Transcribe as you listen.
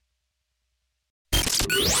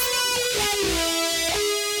The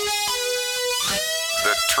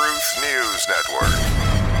Truth News Network.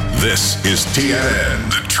 This is TNN,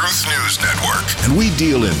 the Truth News Network. And we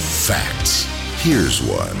deal in facts. Here's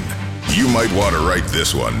one. You might want to write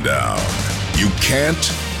this one down. You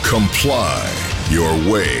can't comply your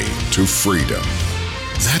way to freedom.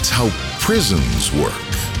 That's how prisons work.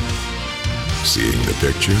 Seeing the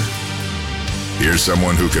picture? Here's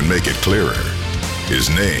someone who can make it clearer. His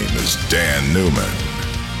name is Dan Newman.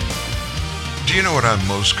 Do you know what I'm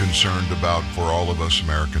most concerned about for all of us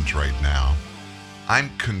Americans right now?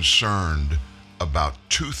 I'm concerned about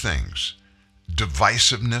two things: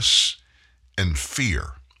 divisiveness and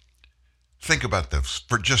fear. Think about this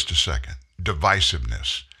for just a second.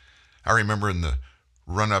 Divisiveness. I remember in the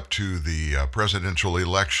run-up to the presidential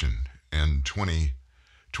election in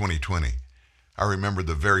 2020, I remember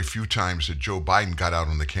the very few times that Joe Biden got out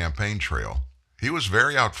on the campaign trail. He was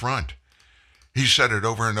very out front. He said it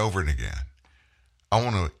over and over and again. I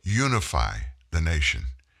want to unify the nation.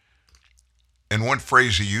 And one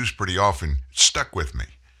phrase he used pretty often stuck with me.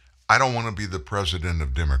 I don't want to be the president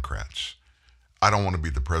of Democrats. I don't want to be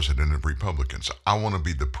the president of Republicans. I want to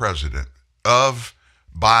be the president of,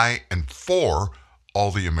 by, and for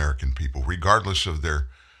all the American people, regardless of their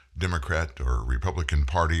Democrat or Republican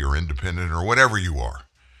Party or independent or whatever you are.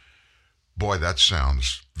 Boy, that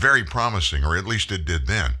sounds very promising, or at least it did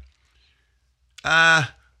then.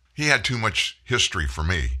 He had too much history for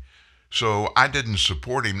me. So I didn't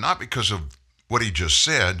support him, not because of what he just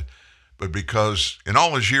said, but because in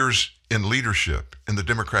all his years in leadership in the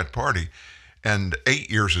Democrat Party and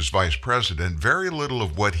 8 years as vice president, very little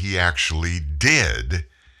of what he actually did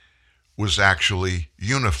was actually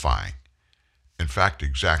unifying. In fact,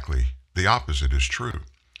 exactly the opposite is true.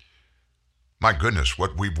 My goodness,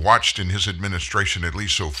 what we've watched in his administration, at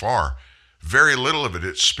least so far, very little of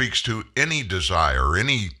it speaks to any desire,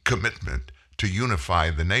 any commitment to unify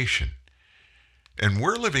the nation. And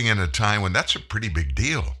we're living in a time when that's a pretty big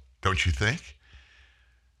deal, don't you think?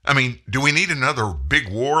 I mean, do we need another big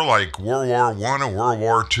war like World War I or World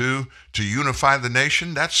War II to unify the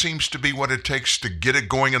nation? That seems to be what it takes to get it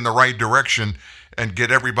going in the right direction and get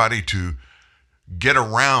everybody to get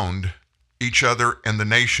around each other and the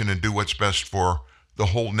nation and do what's best for the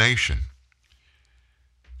whole nation.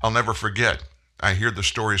 I'll never forget, I hear the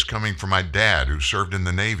stories coming from my dad who served in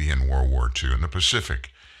the Navy in World War II in the Pacific.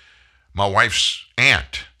 My wife's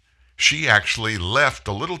aunt, she actually left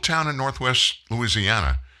a little town in northwest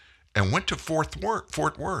Louisiana and went to Fort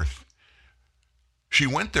Worth. She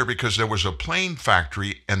went there because there was a plane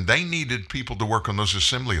factory and they needed people to work on those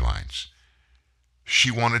assembly lines.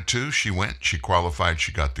 She wanted to, she went, she qualified,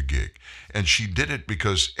 she got the gig. And she did it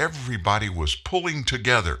because everybody was pulling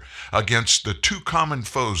together against the two common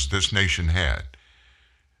foes this nation had.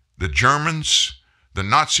 The Germans, the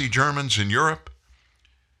Nazi Germans in Europe,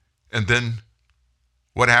 and then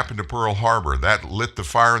what happened to Pearl Harbor? That lit the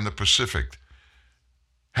fire in the Pacific.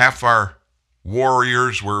 Half our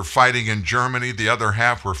warriors were fighting in Germany, the other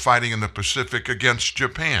half were fighting in the Pacific against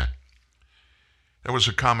Japan. There was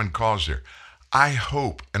a common cause there. I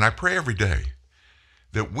hope, and I pray every day,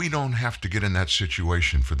 that we don't have to get in that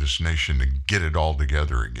situation for this nation to get it all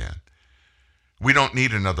together again. We don't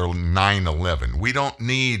need another 9/11. We don't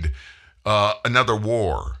need another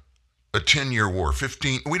war, a 10-year war,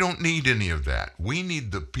 15. We don't need any of that. We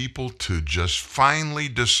need the people to just finally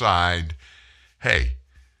decide, hey,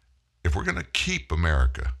 if we're going to keep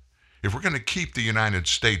America, if we're going to keep the United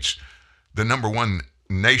States the number one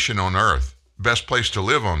nation on earth, best place to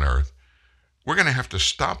live on earth, we're going to have to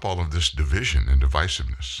stop all of this division and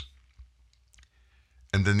divisiveness.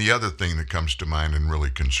 And then the other thing that comes to mind and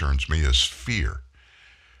really concerns me is fear.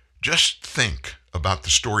 Just think about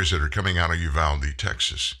the stories that are coming out of Uvalde,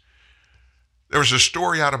 Texas. There was a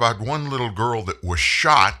story out about one little girl that was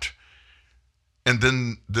shot, and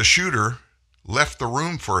then the shooter left the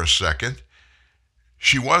room for a second.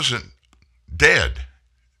 She wasn't dead,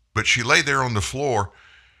 but she lay there on the floor,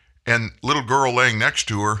 and little girl laying next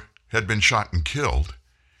to her had been shot and killed,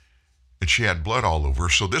 and she had blood all over her.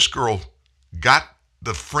 So this girl got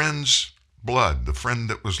the friend's blood, the friend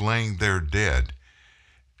that was laying there dead,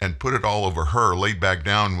 and put it all over her, laid back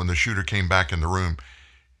down. When the shooter came back in the room,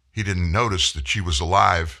 he didn't notice that she was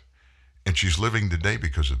alive, and she's living today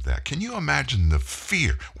because of that. Can you imagine the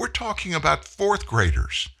fear? We're talking about fourth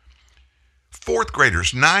graders. Fourth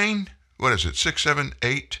graders, 6, 7,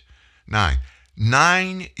 8, 9.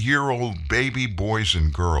 9-year-old baby boys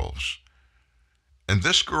and girls. And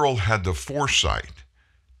this girl had the foresight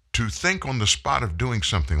to think on the spot of doing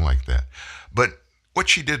something like that. But what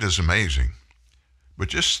she did is amazing. But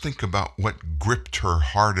just think about what gripped her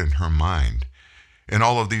heart and her mind and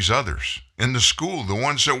all of these others in the school, the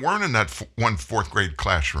ones that weren't in that one fourth grade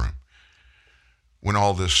classroom when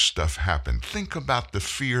all this stuff happened. Think about the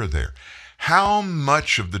fear there. How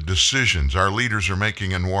much of the decisions our leaders are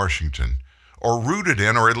making in Washington are rooted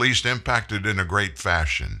in, or at least impacted in a great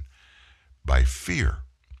fashion, by fear?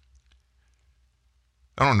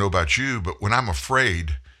 I don't know about you, but when I'm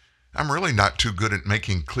afraid, I'm really not too good at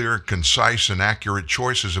making clear, concise, and accurate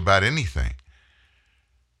choices about anything.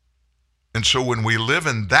 And so when we live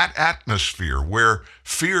in that atmosphere where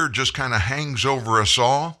fear just kind of hangs over us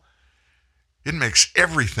all, it makes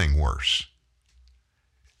everything worse.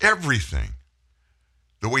 Everything.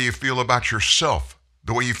 The way you feel about yourself,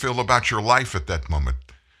 the way you feel about your life at that moment,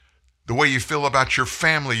 the way you feel about your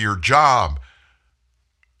family, your job,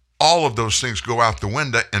 all of those things go out the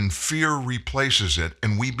window and fear replaces it,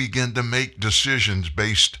 and we begin to make decisions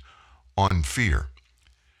based on fear.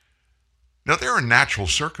 Now, there are natural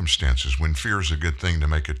circumstances when fear is a good thing to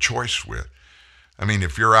make a choice with. I mean,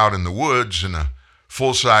 if you're out in the woods and a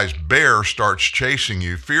full-size bear starts chasing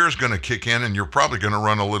you, fear is going to kick in and you're probably going to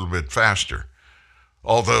run a little bit faster.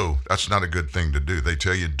 Although, that's not a good thing to do. They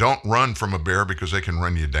tell you don't run from a bear because they can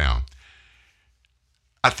run you down.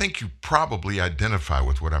 I think you probably identify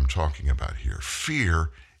with what I'm talking about here. Fear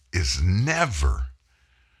is never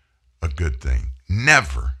a good thing.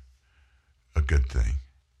 Never a good thing.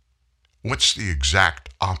 What's the exact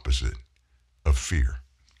opposite of fear?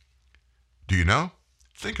 Do you know?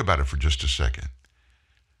 Think about it for just a second.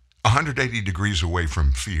 180 degrees away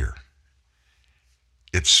from fear.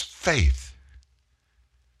 It's faith.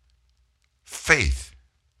 Faith.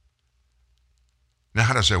 Now,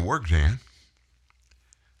 how does that work, Dan?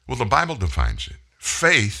 Well, the Bible defines it.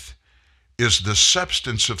 Faith is the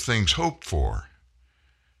substance of things hoped for.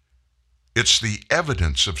 It's the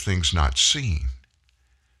evidence of things not seen.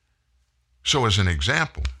 So as an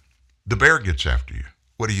example, the bear gets after you.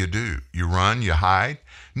 What do? You run, you hide?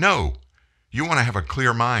 No. You want to have a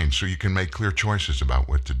clear mind so you can make clear choices about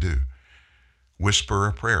what to do. Whisper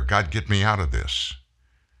a prayer. God, get me out of this.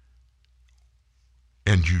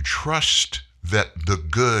 And you trust that the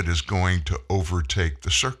good is going to overtake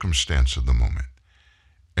the circumstance of the moment.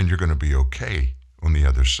 And you're going to be okay on the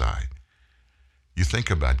other side. You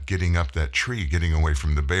think about getting up that tree, getting away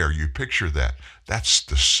from the bear. You picture that. That's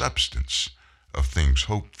the substance of things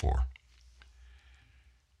hoped for.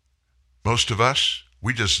 Most of us,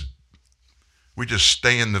 we just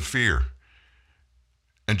stay in the fear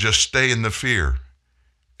and just stay in the fear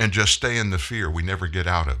and just stay in the fear. We never get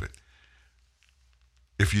out of it.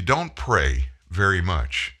 If you don't pray very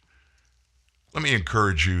much, let me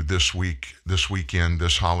encourage you this week, this weekend,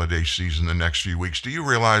 this holiday season, the next few weeks. Do you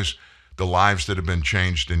realize the lives that have been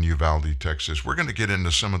changed in Uvalde, Texas? We're going to get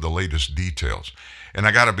into some of the latest details. And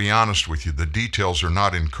I got to be honest with you, the details are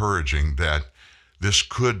not encouraging that this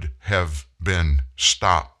could have been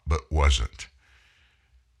stopped but wasn't.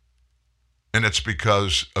 And it's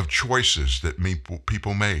because of choices that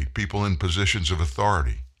people made, people in positions of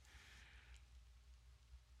authority.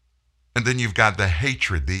 And then you've got the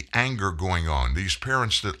hatred, the anger going on, these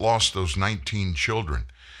parents that lost those 19 children.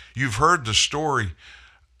 You've heard the story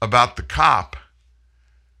about the cop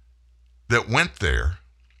that went there,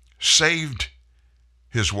 saved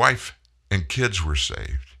his wife, and kids were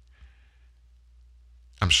saved.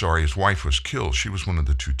 I'm sorry, his wife was killed. She was one of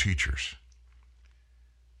the two teachers.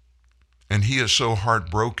 And he is so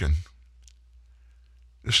heartbroken.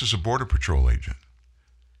 This is a Border Patrol agent.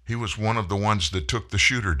 He was one of the ones that took the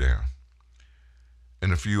shooter down.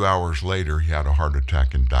 And a few hours later, he had a heart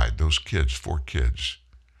attack and died. Those kids, 4 kids,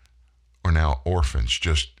 are now orphans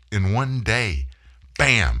just in one day.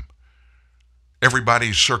 Bam!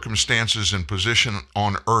 Everybody's circumstances and position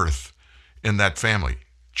on earth in that family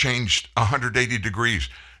changed 180 degrees.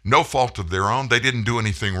 No fault of their own. They didn't do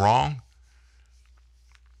anything wrong.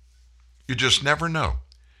 You just never know.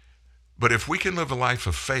 But if we can live a life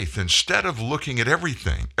of faith, instead of looking at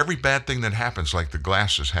everything, every bad thing that happens like the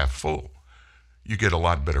glass is half full, you get a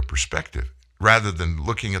lot better perspective rather than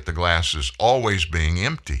looking at the glass as always being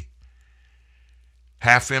empty.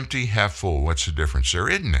 Half empty, half full. What's the difference? There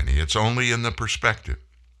isn't any. It's only in the perspective.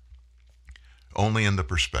 Only in the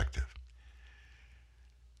perspective.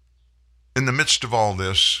 In the midst of all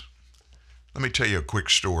this, let me tell you a quick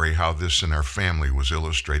story how this in our family was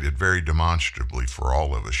illustrated very demonstrably for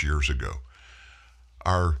all of us years ago.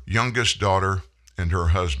 Our youngest daughter and her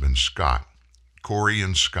husband, Scott, Corey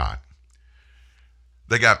and Scott,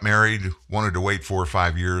 they got married, wanted to wait 4 or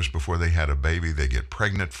 5 years before they had a baby. They get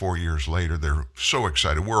pregnant 4 years later. They're so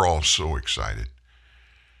excited. We're all so excited.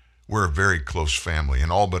 We're a very close family,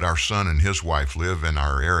 and all but our son and his wife live in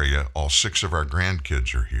our area. All 6 of our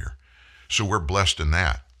grandkids are here. So we're blessed in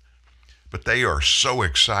that. But they are so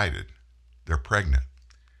excited. They're pregnant.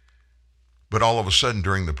 But all of a sudden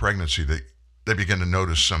during the pregnancy, they begin to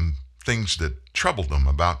notice some things that troubled them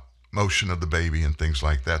about motion of the baby and things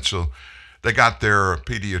like that. So they got their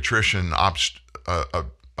pediatrician,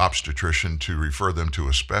 obstetrician to refer them to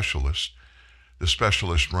a specialist. The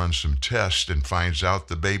specialist runs some tests and finds out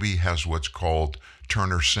the baby has what's called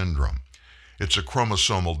Turner syndrome. It's a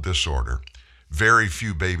chromosomal disorder. Very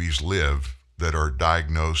few babies live that are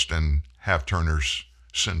diagnosed and have Turner's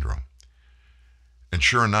syndrome. And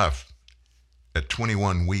sure enough, at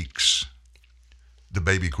 21 weeks, the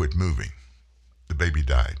baby quit moving. The baby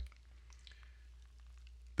died.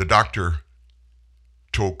 The doctor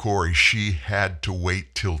told Corey she had to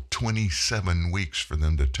wait till 27 weeks for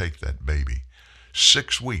them to take that baby.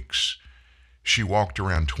 6 weeks, she walked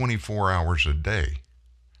around 24 hours a day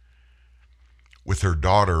with her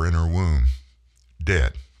daughter in her womb,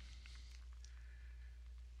 dead.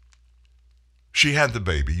 She had the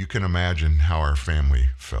baby. You can imagine how our family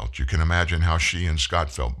felt. You can imagine how she and Scott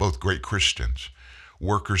felt, both great Christians,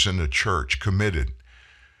 workers in the church, committed,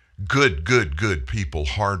 good people,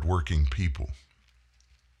 hardworking people.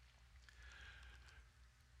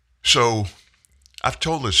 So I've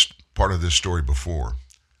told this part of this story before.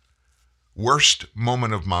 Worst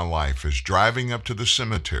moment of my life is driving up to the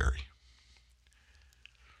cemetery,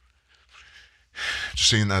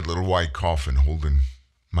 seeing that little white coffin holding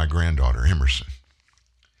my granddaughter, Emerson.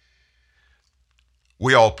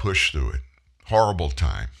 We all pushed through it. Horrible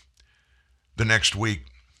time. The next week,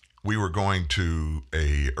 we were going to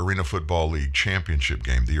a Arena Football League championship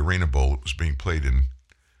game, the Arena Bowl. It was being played in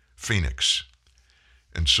Phoenix.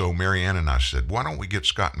 And so Marianne and I said, why don't we get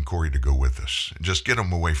Scott and Corey to go with us and just get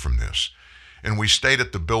them away from this? And we stayed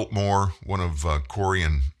at the Biltmore, one of Corey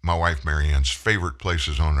and my wife Marianne's favorite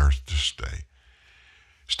places on earth to stay.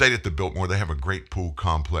 Stayed at the Biltmore. They have a great pool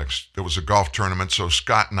complex. There was a golf tournament, so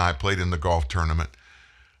Scott and I played in the golf tournament.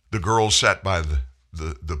 The girls sat by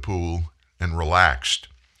the pool and relaxed.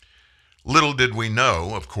 Little did we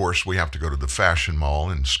know, of course, we have to go to the Fashion Mall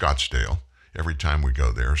in Scottsdale every time we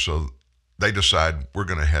go there. So they decide we're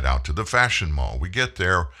going to head out to the Fashion Mall. We get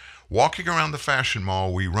there. Walking around the Fashion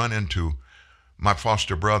Mall, we run into my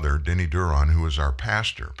foster brother, Denny Duron, who is our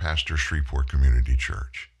pastor Shreveport Community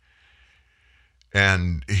Church.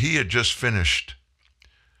 And he had just finished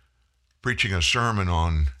preaching a sermon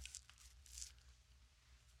on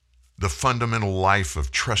the fundamental life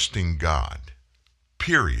of trusting God,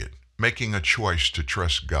 period, making a choice to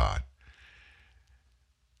trust God.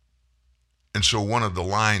 And so one of the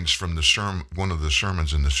lines from one of the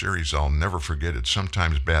sermons in the series, I'll never forget it,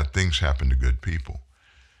 sometimes bad things happen to good people.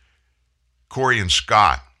 Corey and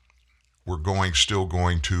Scott were still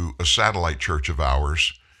going to a satellite church of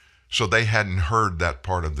ours, so they hadn't heard that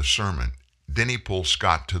part of the sermon. Then he pulled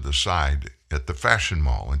Scott to the side at the Fashion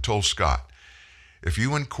Mall and told Scott, if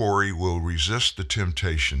you and Corey will resist the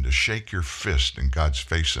temptation to shake your fist in God's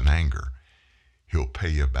face in anger, he'll pay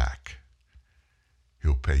you back.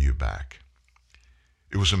 He'll pay you back.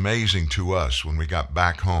 It was amazing to us when we got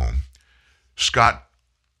back home. Scott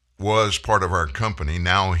was part of our company.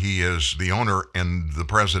 Now he is the owner and the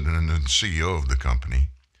president and CEO of the company.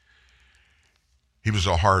 He was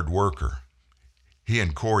a hard worker. He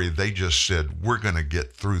and Corey, they just said, we're going to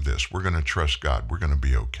get through this. We're going to trust God. We're going to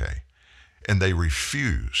be okay. And they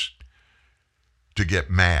refused to get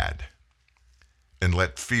mad and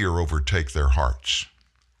let fear overtake their hearts.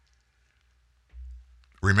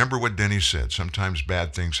 Remember what Denny said, sometimes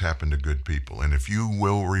bad things happen to good people. And if you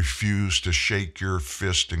will refuse to shake your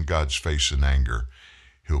fist in God's face in anger,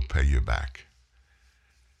 he'll pay you back.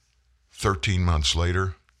 13 months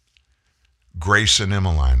later, Grace and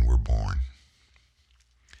Emmeline were born.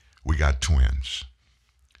 We got twins.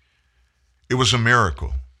 It was a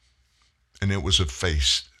miracle, and it was a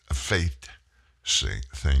faith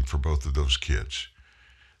thing for both of those kids.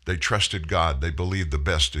 They trusted God. They believed the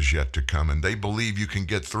best is yet to come, and they believe you can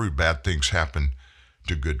get through. Bad things happen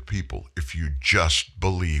to good people if you just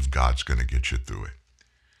believe God's going to get you through it.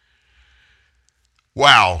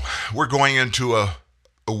 Wow, we're going into a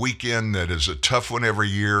weekend that is a tough one every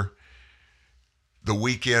year. The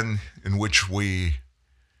weekend in which we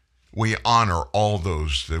honor all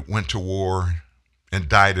those that went to war and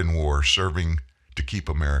died in war, serving to keep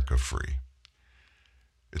America free.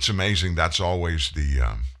 It's amazing. That's always the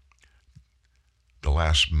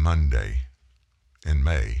last Monday in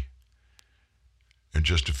May. And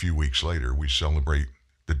just a few weeks later, we celebrate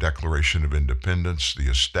the Declaration of Independence, the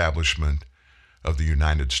establishment of the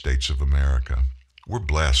United States of America. We're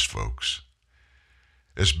blessed, folks.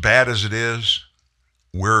 As bad as it is,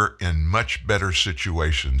 we're in much better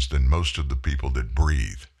situations than most of the people that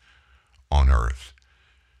breathe on earth.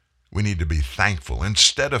 We need to be thankful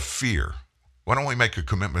instead of fear. Why don't we make a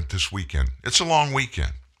commitment this weekend? It's a long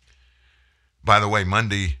weekend. By the way,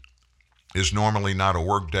 Monday is normally not a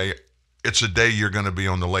work day. It's a day you're going to be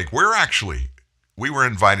on the lake. We were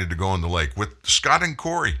invited to go on the lake with Scott and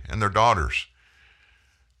Corey and their daughters.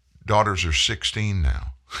 Daughters are 16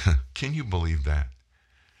 now. Can you believe that?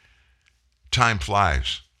 Time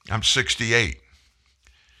flies. I'm 68.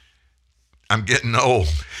 I'm getting old.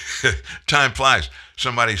 Time flies.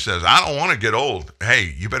 Somebody says, I don't want to get old.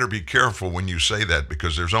 Hey, you better be careful when you say that,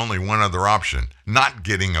 because there's only one other option, not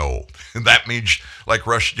getting old. That means, like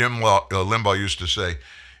Rush Limbaugh used to say,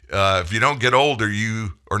 if you don't get older,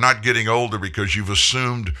 you are not getting older because you've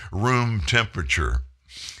assumed room temperature.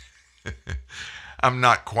 I'm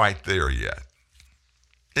not quite there yet.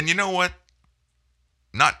 And you know what?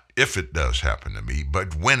 Not if it does happen to me,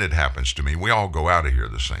 but when it happens to me, we all go out of here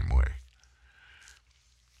the same way.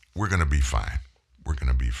 We're going to be fine. We're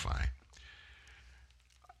going to be fine.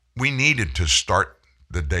 We needed to start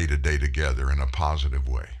the day-to-day together in a positive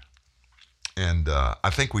way. And I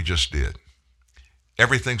think we just did.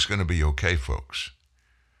 Everything's going to be okay, folks.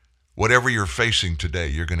 Whatever you're facing today,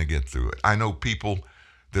 you're going to get through it. I know people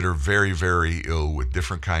that are very, very ill with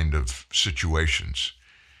different kind of situations.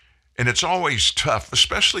 And it's always tough,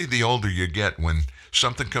 especially the older you get, when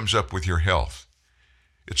something comes up with your health.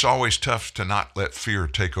 It's always tough to not let fear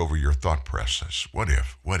take over your thought process. What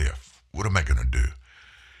if? What am I going to do?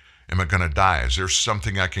 Am I going to die? Is there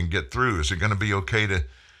something I can get through? Is it going to be okay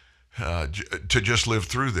to just live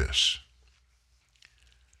through this?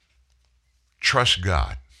 Trust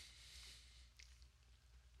God.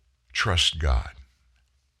 Trust God.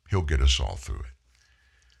 He'll get us all through it.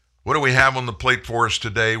 What do we have on the plate for us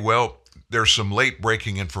today? Well, there's some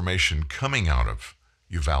late-breaking information coming out of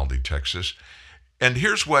Uvalde, Texas. And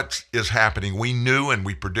here's what is happening. We knew and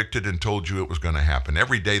we predicted and told you it was going to happen.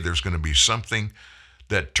 Every day there's going to be something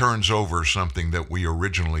that turns over something that we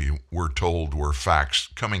originally were told were facts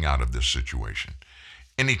coming out of this situation.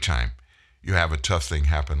 Anytime you have a tough thing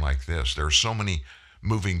happen like this, there are so many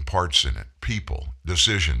moving parts in it. People,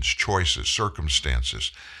 decisions, choices,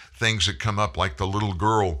 circumstances, things that come up, like the little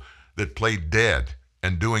girl that played dead,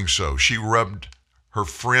 and doing so, she rubbed her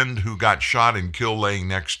friend who got shot and killed laying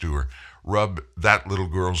next to her, rubbed that little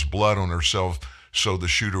girl's blood on herself so the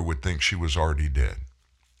shooter would think she was already dead.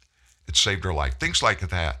 It saved her life. Things like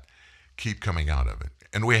that keep coming out of it.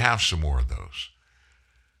 And we have some more of those.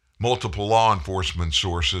 Multiple law enforcement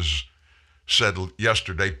sources said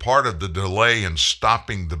yesterday part of the delay in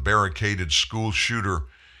stopping the barricaded school shooter,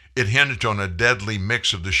 it hinged on a deadly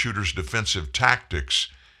mix of the shooter's defensive tactics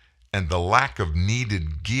and the lack of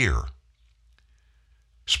needed gear.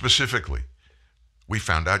 Specifically, we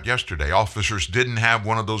found out yesterday officers didn't have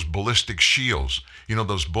one of those ballistic shields. You know,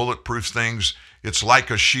 those bulletproof things? It's like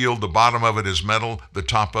a shield. The bottom of it is metal. The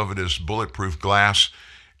top of it is bulletproof glass.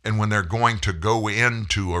 And when they're going to go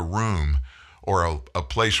into a room or a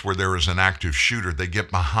place where there is an active shooter, they get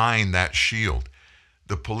behind that shield.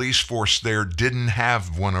 The police force there didn't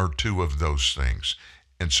have one or two of those things.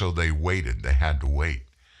 And so they waited. They had to wait.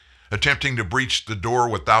 Attempting to breach the door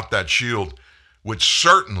without that shield would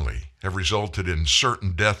certainly have resulted in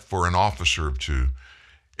certain death for an officer or two.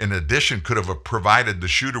 In addition, could have provided the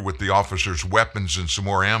shooter with the officer's weapons and some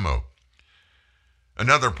more ammo.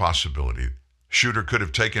 Another possibility, shooter could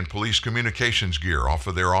have taken police communications gear off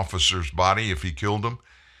of their officer's body if he killed them,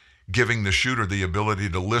 giving the shooter the ability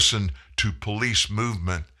to listen to police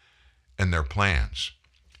movement and their plans.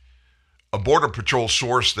 A Border Patrol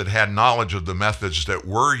source that had knowledge of the methods that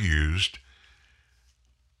were used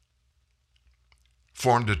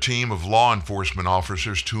formed a team of law enforcement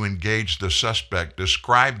officers to engage the suspect,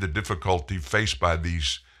 described the difficulty faced by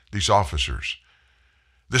these officers.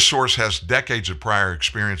 This source has decades of prior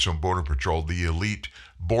experience on Border Patrol. The elite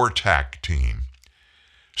BORTAC team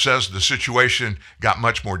says the situation got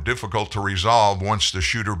much more difficult to resolve once the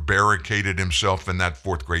shooter barricaded himself in that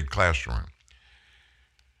fourth grade classroom.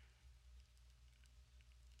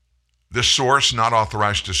 This source, not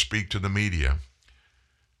authorized to speak to the media,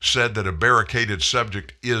 said that a barricaded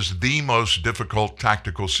subject is the most difficult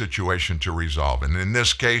tactical situation to resolve. And in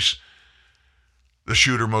this case, the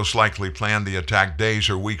shooter most likely planned the attack days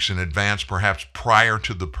or weeks in advance, perhaps prior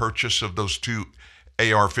to the purchase of those two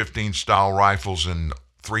AR-15 style rifles and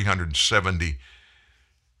 370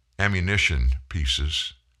 ammunition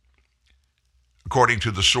pieces. According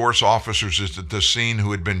to the source, officers at the scene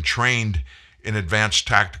who had been trained in advanced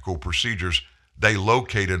tactical procedures, they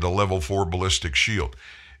located a level 4 ballistic shield.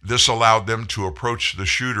 This allowed them to approach the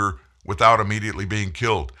shooter without immediately being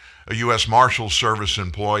killed. A U.S. Marshal Service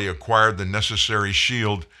employee acquired the necessary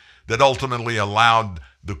shield that ultimately allowed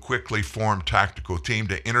the quickly formed tactical team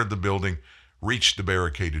to enter the building, reach the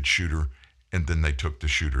barricaded shooter, and then they took the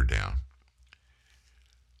shooter down.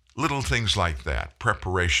 Little things like that,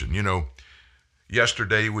 preparation.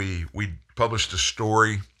 Yesterday we published a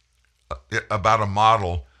story about a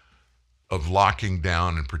model of locking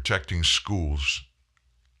down and protecting schools,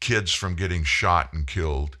 kids from getting shot and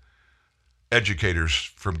killed,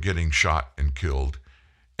 educators from getting shot and killed.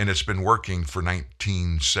 And it's been working for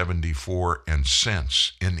 1974 and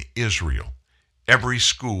since in Israel. Every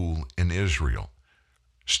school in Israel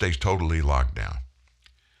stays totally locked down.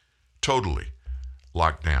 Totally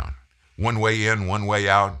locked down. One way in, one way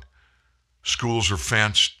out. Schools are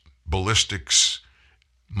fenced, ballistics,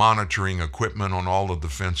 monitoring equipment on all of the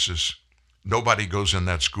fences. Nobody goes in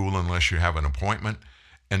that school unless you have an appointment,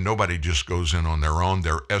 and nobody just goes in on their own.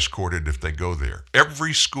 They're escorted if they go there.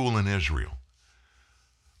 Every school in Israel.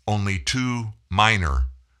 Only 2 minor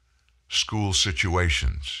school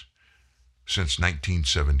situations since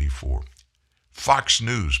 1974. Fox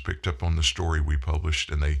News picked up on the story we published,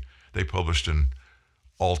 and they published an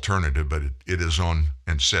alternative, but it is on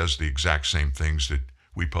and says the exact same things that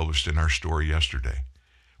we published in our story yesterday.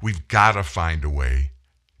 We've got to find a way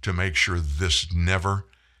to make sure this never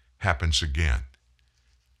happens again.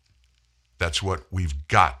 That's what we've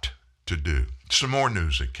got to do. Some more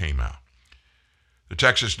news that came out. The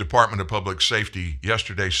Texas Department of Public Safety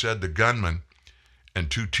yesterday said the gunman and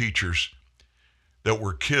 2 teachers that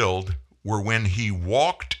were killed were when he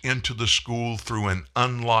walked into the school through an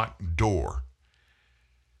unlocked door.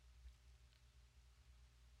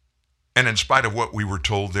 And in spite of what we were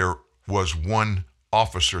told, there was 1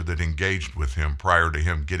 officer that engaged with him prior to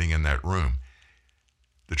him getting in that room.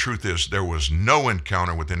 The truth is, there was no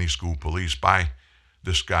encounter with any school police by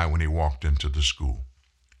this guy when he walked into the school.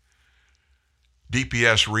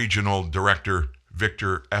 DPS Regional Director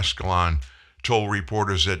Victor Escalon told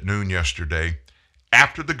reporters at noon yesterday,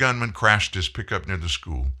 after the gunman crashed his pickup near the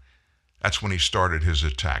school, that's when he started his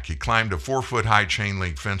attack. He climbed a 4-foot-high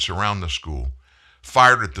chain-link fence around the school,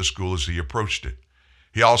 fired at the school as he approached it.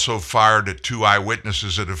 He also fired at 2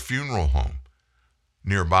 eyewitnesses at a funeral home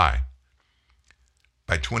nearby.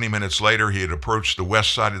 By 20 minutes later, he had approached the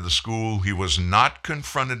west side of the school. He was not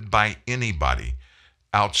confronted by anybody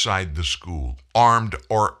outside the school, armed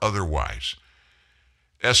or otherwise.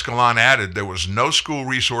 Escalon added there was no school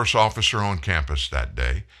resource officer on campus that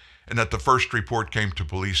day, and that the first report came to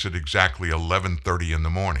police at exactly 11:30 in the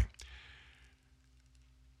morning.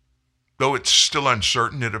 Though it's still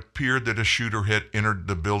uncertain, it appeared that a shooter had entered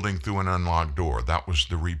the building through an unlocked door. That was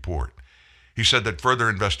the report. He said that further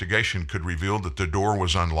investigation could reveal that the door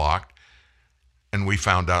was unlocked, and we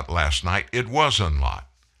found out last night it was unlocked.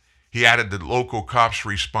 He added that local cops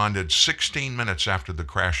responded 16 minutes after the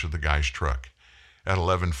crash of the guy's truck at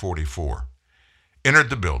 11:44,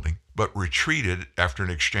 entered the building, but retreated after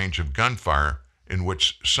an exchange of gunfire in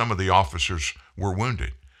which some of the officers were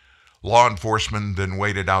wounded. Law enforcement then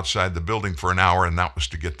waited outside the building for an hour, and that was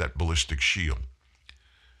to get that ballistic shield.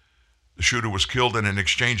 The shooter was killed in an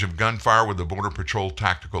exchange of gunfire with a Border Patrol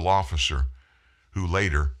tactical officer who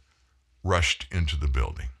later rushed into the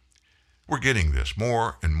building. We're getting this,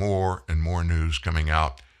 more and more and more news coming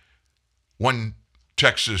out. One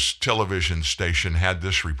Texas television station had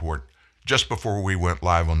this report just before we went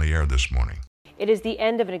live on the air this morning. It is the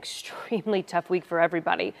end of an extremely tough week for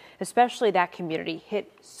everybody, especially that community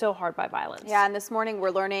hit so hard by violence. Yeah, and this morning we're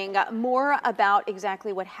learning more about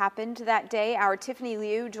exactly what happened that day. Our Tiffany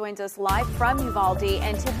Liu joins us live from Uvalde.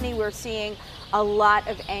 And Tiffany, we're seeing a lot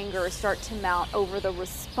of anger start to mount over the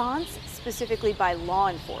response, specifically by law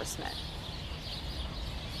enforcement.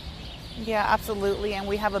 Yeah, absolutely. And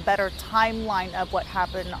we have a better timeline of what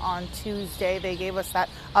happened on Tuesday. They gave us that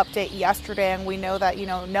update yesterday, and we know that,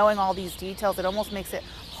 knowing all these details, it almost makes it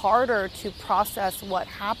harder to process what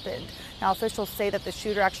happened. Now, officials say that the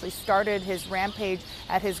shooter actually started his rampage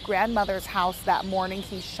at his grandmother's house that morning.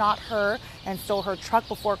 He shot her and stole her truck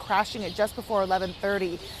before crashing it just before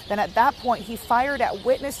 11:30. Then at that point, he fired at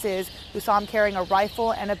witnesses who saw him carrying a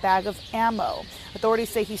rifle and a bag of ammo. Authorities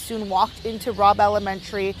say he soon walked into Robb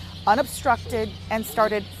Elementary unobstructed and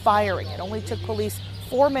started firing. It only took police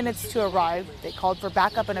 4 minutes to arrive. They called for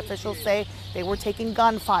backup, and officials say they were taking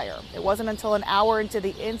gunfire. It wasn't until an hour into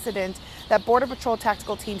the incident that Border Patrol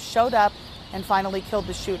tactical team showed up and finally killed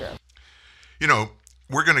the shooter.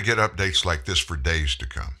 We're going to get updates like this for days to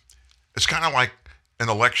come. It's kind of like an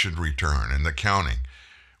election return and the counting.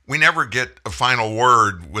 We never get a final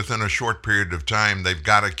word within a short period of time. They've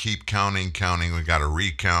got to keep counting. We got to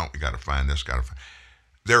recount. We got to find this, got to find.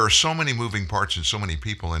 there are so many moving parts and so many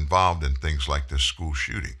people involved in things like this school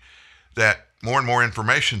shooting that more and more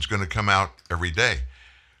information is going to come out every day.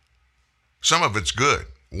 Some of it's good.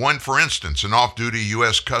 One, for instance, an off-duty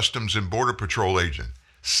U.S. Customs and Border Patrol agent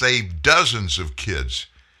saved dozens of kids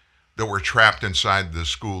that were trapped inside the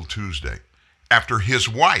school Tuesday after his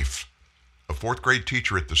wife, a fourth grade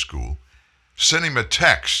teacher at the school, sent him a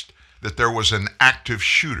text that there was an active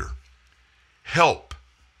shooter. "Help,"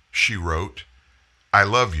 she wrote. "I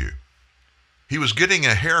love you." He was getting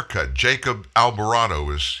a haircut. Jacob Alvarado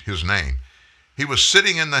is his name. He was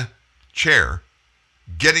sitting in the chair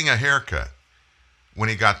getting a haircut when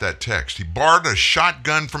he got that text. He borrowed a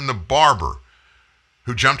shotgun from the barber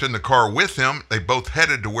who jumped in the car with him. They both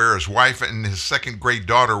headed to where his wife and his second grade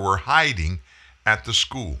daughter were hiding at the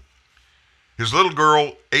school. His little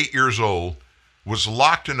girl, 8 years old, was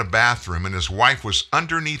locked in a bathroom, and his wife was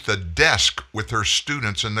underneath a desk with her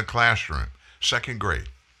students in the classroom, second grade.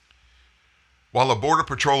 While a Border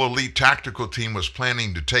Patrol elite tactical team was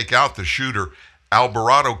planning to take out the shooter,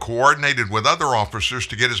 Alvarado coordinated with other officers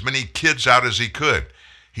to get as many kids out as he could.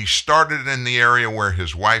 He started in the area where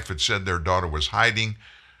his wife had said their daughter was hiding,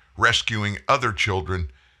 rescuing other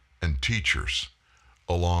children and teachers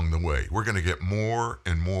along the way. We're going to get more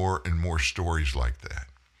and more and more stories like that.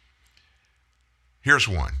 Here's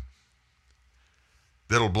one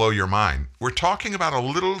that'll blow your mind. We're talking about a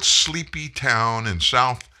little sleepy town in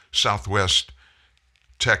southwest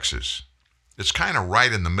Texas. It's kind of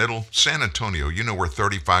right in the middle. San Antonio, you know where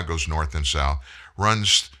 35 goes north and south,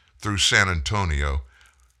 runs through San Antonio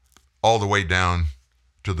all the way down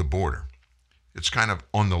to the border. It's kind of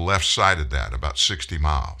on the left side of that, about 60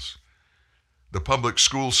 miles. The public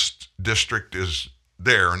schools district is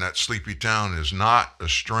there, and that sleepy town is not a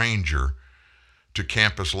stranger to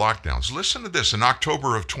campus lockdowns. Listen to this. In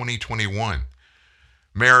October of 2021,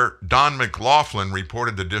 Mayor Don McLaughlin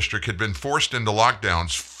reported the district had been forced into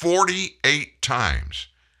lockdowns 48 times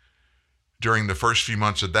during the first few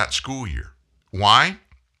months of that school year. Why?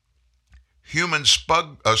 Human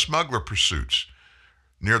smuggler pursuits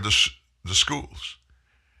near the schools.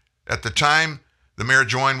 At the time, the mayor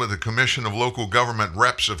joined with a commission of local government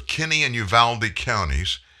reps of Kinney and Uvalde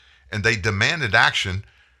counties, and they demanded action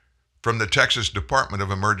from the Texas Department of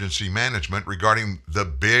Emergency Management regarding the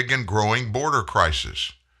big and growing border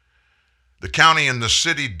crisis. The county and the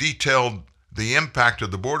city detailed the impact of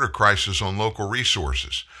the border crisis on local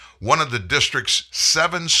resources. One of the district's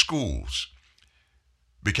 7 schools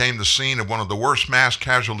became the scene of one of the worst mass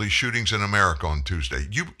casualty shootings in America on Tuesday.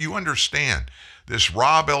 You understand, this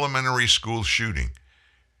Robb Elementary School shooting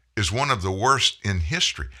is one of the worst in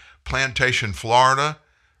history. Plantation, Florida,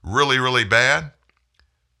 really, really bad.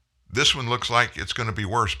 This one looks like it's going to be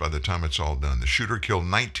worse by the time it's all done. The shooter killed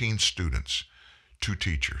 19 students, 2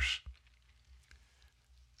 teachers.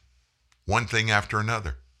 One thing after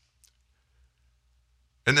another.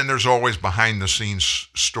 And then there's always behind the scenes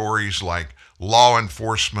stories like law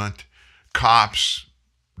enforcement, cops,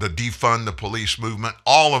 the defund the police movement.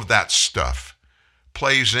 All of that stuff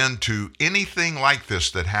plays into anything like this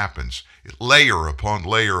that happens, layer upon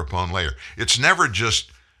layer upon layer. It's never just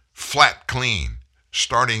flat clean,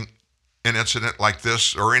 starting an incident like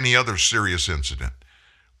this or any other serious incident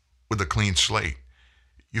with a clean slate.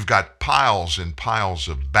 You've got piles and piles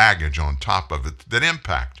of baggage on top of it that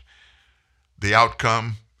impact the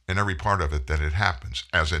outcome and every part of it that it happens,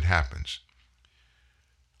 as it happens.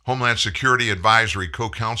 Homeland Security Advisory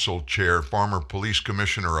Co-Counsel Chair, former police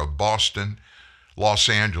commissioner of Boston, Los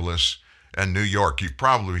Angeles, and New York. You've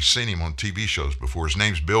probably seen him on TV shows before. His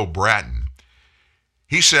name's Bill Bratton.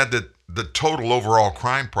 He said that the total overall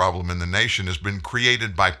crime problem in the nation has been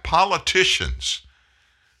created by politicians.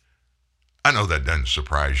 I know that doesn't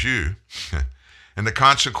surprise you. And the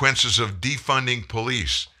consequences of defunding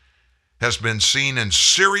police has been seen in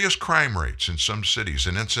serious crime rates in some cities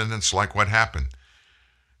and incidents like what happened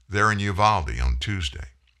there in Uvalde on Tuesday.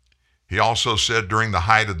 He also said during the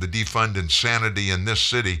height of the defund insanity in this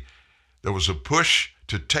city, there was a push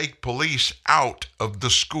to take police out of the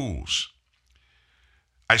schools.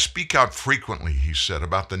 I speak out frequently, he said,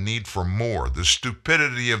 about the need for more, the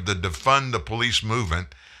stupidity of the defund the police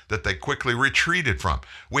movement that they quickly retreated from.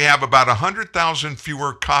 We have about 100,000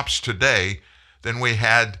 fewer cops today than we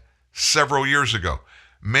had several years ago.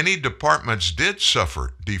 Many departments did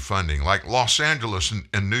suffer defunding, like Los Angeles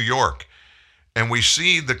and New York. And we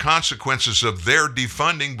see the consequences of their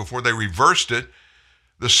defunding before they reversed it.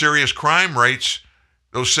 The serious crime rates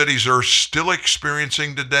those cities are still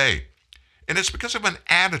experiencing today. And it's because of an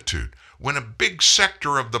attitude. When a big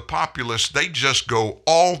sector of the populace, they just go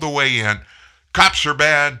all the way in. Cops are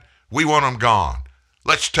bad. We want them gone.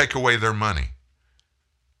 Let's take away their money.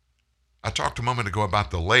 I talked a moment ago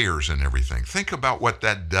about the layers and everything. Think about what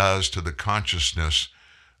that does to the consciousness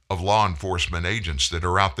of law enforcement agents that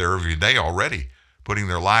are out there every day already putting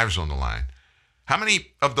their lives on the line. How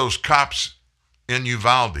many of those cops in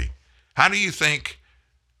Uvalde, how many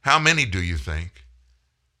do you think,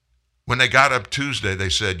 when they got up Tuesday, they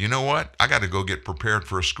said, you know what, I got to go get prepared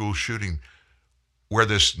for a school shooting where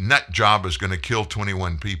this nut job is going to kill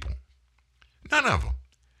 21 people? None of them.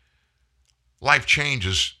 Life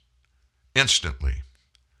changes instantly.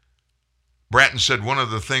 Bratton said one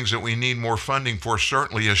of the things that we need more funding for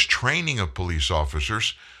certainly is training of police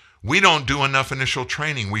officers. We don't do enough initial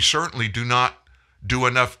training. We certainly do not do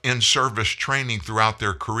enough in-service training throughout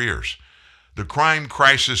their careers. The crime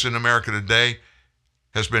crisis in America today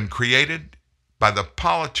has been created by the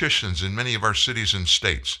politicians in many of our cities and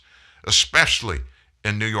states, especially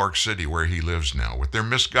in New York City, where he lives now, with their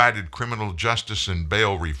misguided criminal justice and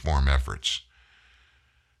bail reform efforts.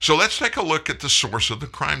 So let's take a look at the source of the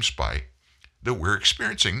crime spike that we're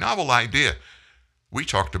experiencing. Novel idea. We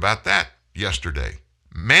talked about that yesterday.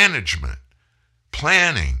 Management,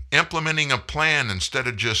 planning, implementing a plan instead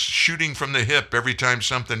of just shooting from the hip every time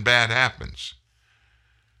something bad happens.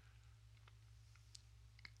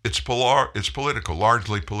 It's political,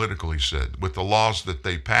 largely political, he said, with the laws that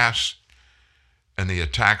they pass and the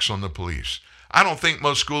attacks on the police. I don't think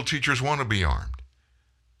most school teachers want to be armed.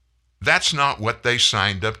 That's not what they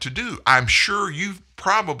signed up to do. I'm sure you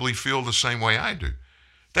probably feel the same way I do.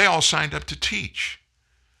 They all signed up to teach.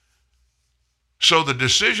 So the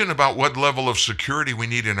decision about what level of security we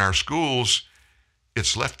need in our schools,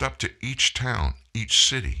 it's left up to each town, each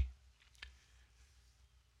city.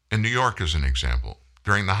 In New York, as an example,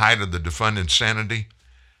 during the height of the defund insanity,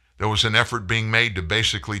 there was an effort being made to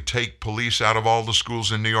basically take police out of all the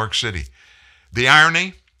schools in New York City. The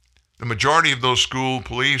irony, the majority of those school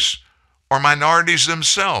police are minorities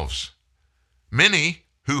themselves, many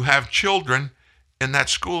who have children in that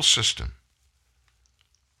school system.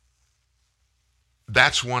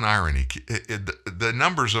 That's one irony. The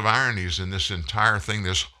numbers of ironies in this entire thing,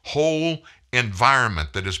 this whole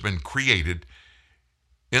environment that has been created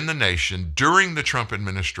in the nation during the Trump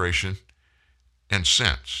administration and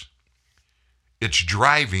since. It's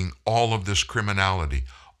driving all of this criminality,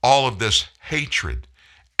 all of this hatred,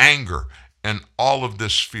 anger, and all of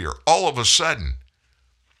this fear. All of a sudden,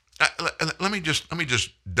 let me just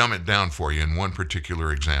dumb it down for you in one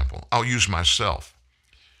particular example. I'll use myself.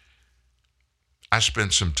 I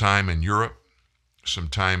spent some time in Europe, some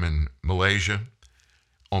time in Malaysia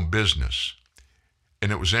on business.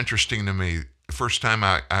 And it was interesting to me. The first time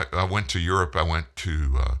I went to Europe, I went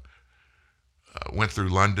through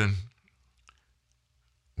London,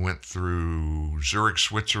 went through Zurich,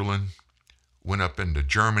 Switzerland, went up into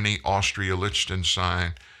Germany, Austria,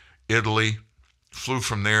 Liechtenstein, Italy, flew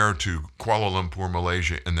from there to Kuala Lumpur,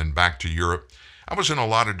 Malaysia, and then back to Europe. I was in a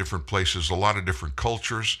lot of different places, a lot of different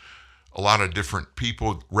cultures, a lot of different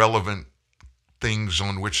people, relevant things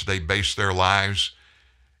on which they base their lives.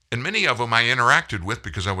 And many of them I interacted with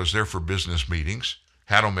because I was there for business meetings,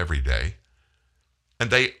 had them every day.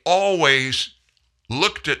 And they always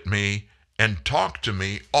looked at me and talked to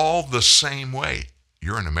me all the same way.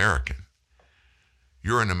 You're an American.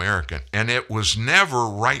 You're an American. And it was never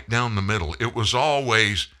right down the middle. It was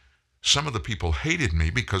always, some of the people hated me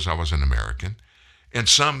because I was an American, and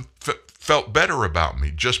some felt better about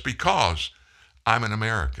me just because I'm an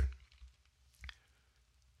American.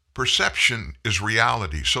 Perception is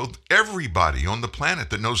reality. So everybody on the planet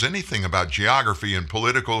that knows anything about geography and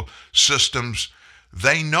political systems,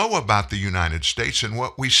 they know about the United States and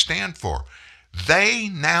what we stand for. They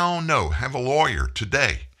now know, have a lawyer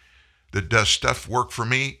today that does work for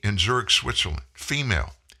me in Zurich, Switzerland,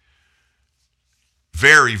 female.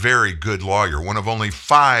 Very, very good lawyer, one of only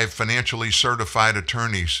 5 financially certified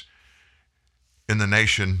attorneys in the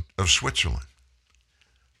nation of Switzerland.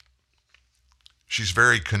 She's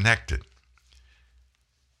very connected.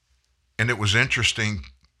 And it was interesting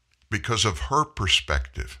because of her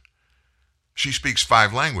perspective. She speaks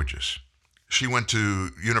 5 languages. She went to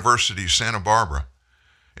University of Santa Barbara.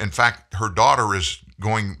 In fact, her daughter is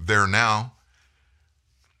going there now.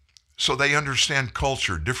 So they understand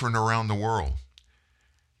culture different around the world.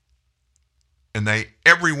 And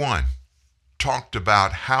everyone talked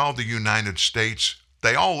about how the United States,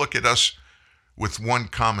 they all look at us with one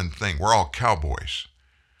common thing. We're all cowboys.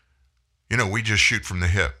 You know, we just shoot from the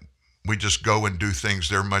hip. We just go and do things.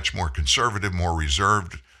 They're much more conservative, more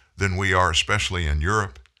reserved than we are, especially in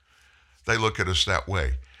Europe. They look at us that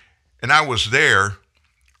way. And I was there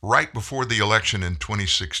right before the election in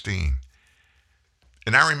 2016.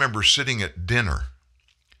 And I remember sitting at dinner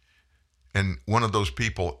and one of those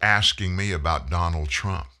people asking me about Donald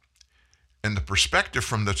Trump. And the perspective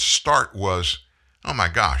from the start was, oh my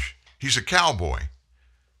gosh, he's a cowboy.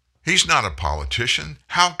 He's not a politician.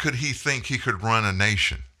 How could he think he could run a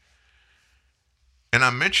nation? And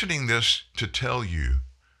I'm mentioning this to tell you,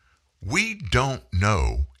 we don't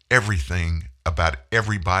know everything about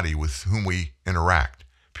everybody with whom we interact,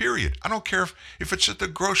 period. I don't care if it's at the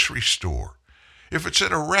grocery store, if it's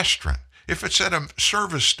at a restaurant, if it's at a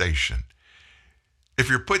service station, if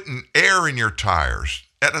you're putting air in your tires,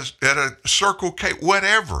 at a Circle K,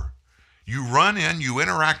 whatever. You run in, you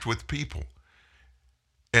interact with people.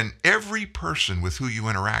 And every person with who you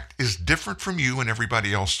interact is different from you and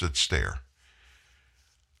everybody else that's there.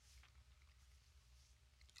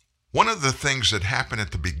 One of the things that happened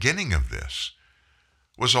at the beginning of this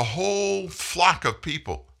was a whole flock of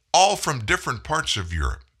people, all from different parts of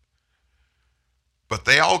Europe. But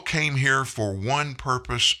they all came here for one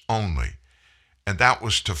purpose only, and that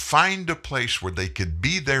was to find a place where they could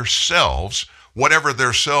be themselves, whatever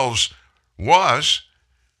their selves was,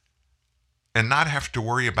 and not have to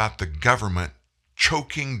worry about the government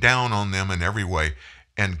choking down on them in every way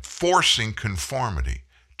and forcing conformity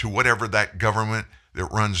to whatever that government that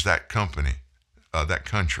runs that company, that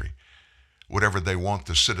country, whatever they want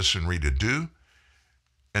the citizenry to do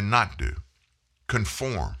and not do.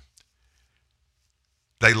 Conform.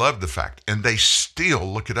 They love the fact, and they still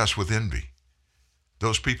look at us with envy.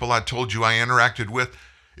 Those people I told you I interacted with,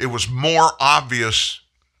 it was more obvious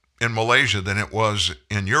in Malaysia than it was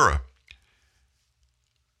in Europe.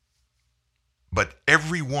 But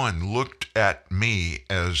everyone looked at me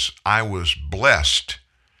as I was blessed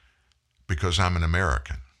because I'm an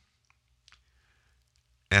American.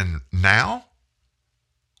 And now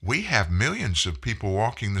we have millions of people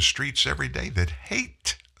walking the streets every day that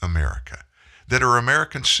hate America, that are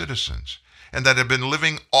American citizens, and that have been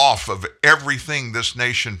living off of everything this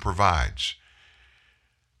nation provides.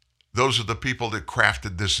 Those are the people that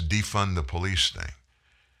crafted this defund the police thing.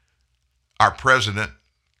 Our president,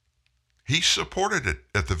 he supported it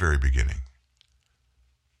at the very beginning.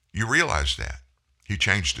 You realize that. He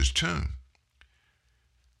changed his tune.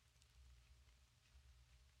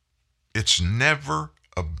 It's never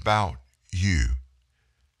about you.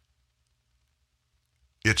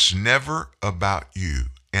 It's never about you.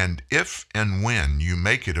 And if and when you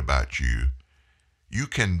make it about you, you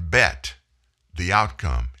can bet the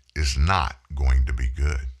outcome is not going to be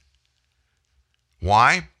good.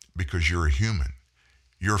 Why? Because you're a human.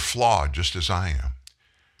 You're flawed just as I am.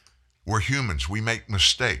 We're humans. We make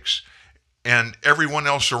mistakes. And everyone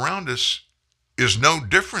else around us is no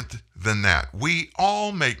different than that. We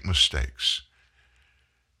all make mistakes.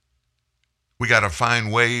 We got to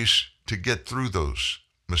find ways to get through those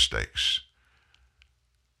mistakes.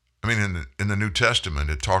 I mean, in the New Testament,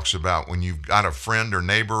 it talks about when you've got a friend or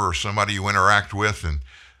neighbor or somebody you interact with and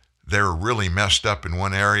they're really messed up in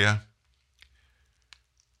one area.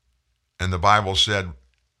 And the Bible said,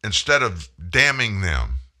 instead of damning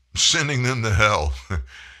them, sending them to hell,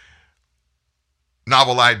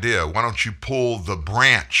 novel idea, why don't you pull the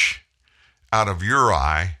branch out of your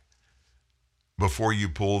eye before you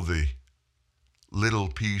pull the little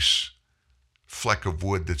fleck of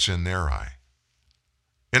wood that's in their eye?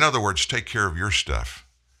 In other words, take care of your stuff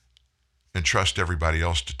and trust everybody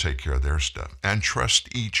else to take care of their stuff and trust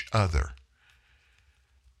each other.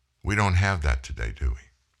 We don't have that today, do we?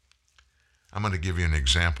 I'm going to give you an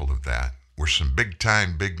example of that where some big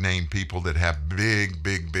time, big name people that have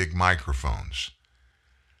big microphones,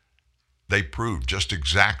 they proved just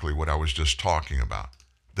exactly what I was just talking about.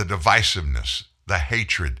 The divisiveness, the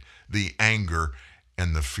hatred, the anger,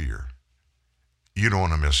 and the fear. You don't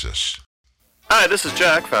want to miss this. Hi, this is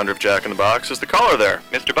Jack, founder of Jack in the Box. Is the caller there?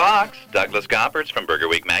 Mr. Box, Douglas Gompertz from Burger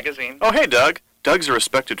Week magazine. Oh, hey, Doug. Doug's a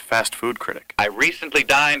respected fast food critic. I recently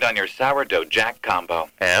dined on your sourdough jack combo.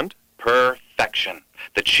 And? Perfection.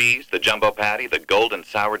 The cheese, the jumbo patty, the golden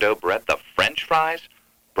sourdough bread, the French fries.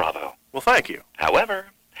 Bravo. Well, thank you. However,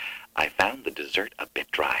 I found the dessert a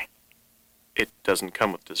bit dry. It doesn't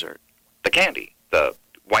come with dessert. The candy, the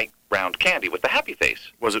white round candy with the happy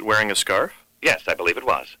face. Was it wearing a scarf? Yes, I believe it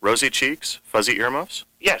was. Rosy cheeks? Fuzzy earmuffs?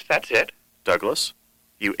 Yes, that's it. Douglas,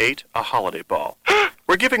 you ate a holiday ball.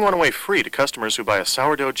 We're giving one away free to customers who buy a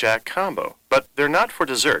sourdough jack combo. But they're not for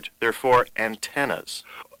dessert. They're for antennas.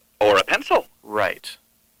 Or a pencil. Right.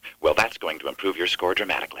 Well, that's going to improve your score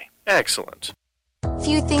dramatically. Excellent.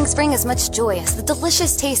 Few things bring as much joy as the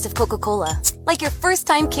delicious taste of Coca-Cola. Like your first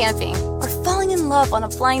time camping or falling in love on a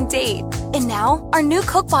blind date. And now, our new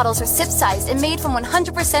Coke bottles are sip-sized and made from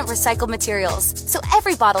 100% recycled materials. So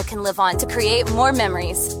every bottle can live on to create more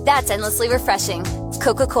memories. That's endlessly refreshing.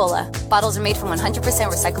 Coca-Cola. Bottles are made from 100%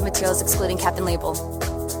 recycled materials excluding cap and label.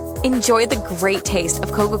 Enjoy the great taste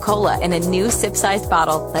of Coca-Cola in a new sip-sized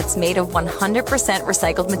bottle that's made of 100%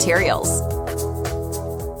 recycled materials.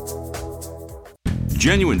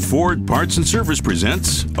 Genuine Ford Parts and Service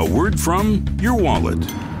presents A Word From Your Wallet.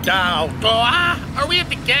 Are we at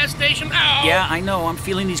the gas station? Oh. Yeah, I know. I'm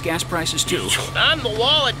feeling these gas prices too. I'm the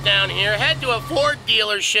wallet down here. Head to a Ford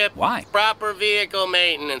dealership. Why? Proper vehicle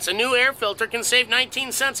maintenance. A new air filter can save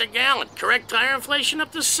 19 cents a gallon. Correct tire inflation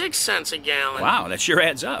up to 6 cents a gallon. Wow, that sure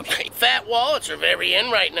adds up. Fat wallets are very in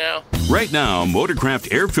right now. Right now,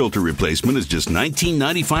 Motorcraft air filter replacement is just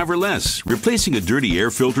 $19.95 or less. Replacing a dirty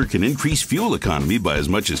air filter can increase fuel economy by as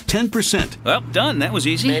much as 10%. Well, done. That was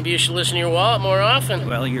easy. Maybe you should listen to your wallet more often.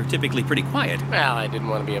 Well, you're typically pretty quiet. Well, I didn't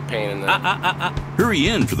want to be a pain in the... Hurry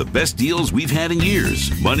in for the best deals we've had in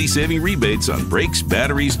years. Money-saving rebates on brakes,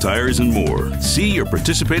 batteries, tires, and more. See your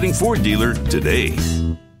participating Ford dealer today.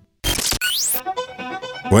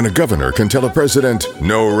 When a governor can tell a president,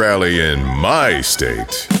 no rally in my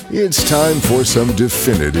state, it's time for some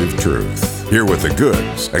definitive truth. Here with the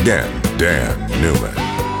goods, again, Dan Newman.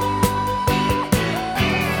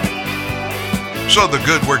 So the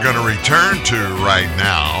good we're going to return to right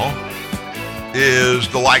now is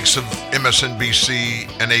the likes of MSNBC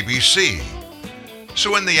and ABC.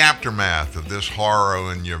 So in the aftermath of this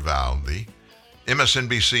horror in Uvalde,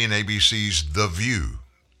 MSNBC and ABC's The View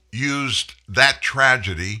used that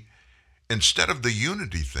tragedy. Instead of the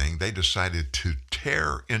unity thing, they decided to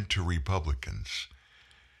tear into Republicans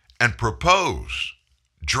and propose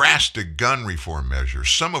drastic gun reform measures,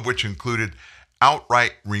 some of which included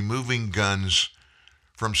outright removing guns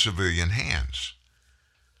from civilian hands.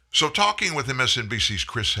 So talking with MSNBC's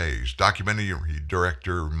Chris Hayes, documentary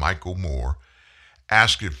director Michael Moore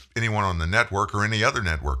asked if anyone on the network, or any other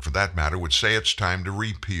network for that matter, would say it's time to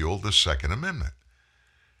repeal the Second Amendment.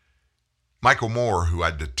 Michael Moore, who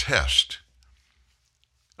I detest,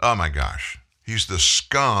 oh my gosh, he's the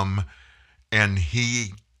scum, and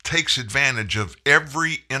he takes advantage of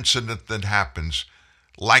every incident that happens,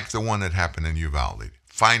 like the one that happened in Uvalde.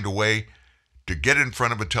 Find a way to get in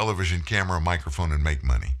front of a television camera, a microphone, and make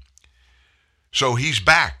money. So he's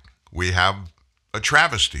back. We have a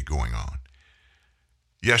travesty going on.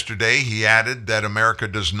 Yesterday, he added that America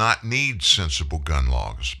does not need sensible gun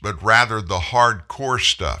laws, but rather the hardcore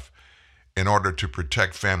stuff in order to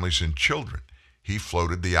protect families and children. He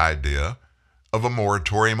floated the idea of a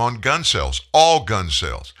moratorium on gun sales, all gun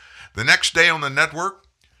sales. The next day on the network,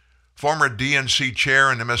 former DNC chair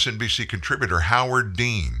and MSNBC contributor Howard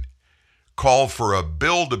Dean called for a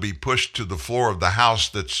bill to be pushed to the floor of the House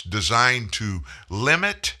that's designed to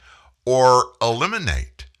limit or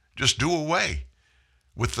eliminate, just do away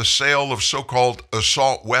with the sale of so-called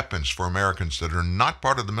assault weapons for Americans that are not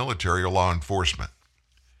part of the military or law enforcement.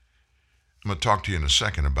 I'm going to talk to you in a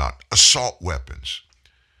second about assault weapons.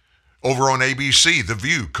 Over on ABC, The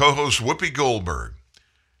View, co-host Whoopi Goldberg,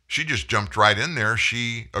 she just jumped right in there.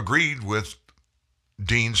 She agreed with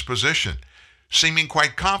Dean's position, seeming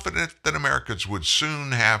quite confident that Americans would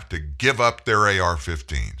soon have to give up their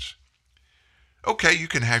AR-15s. Okay, you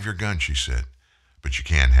can have your gun, she said, but you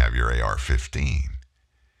can't have your AR-15.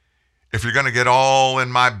 If you're going to get all in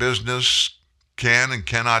my business, can and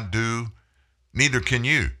cannot do, neither can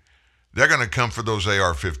you. They're going to come for those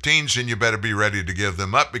AR-15s, and you better be ready to give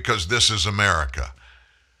them up because this is America.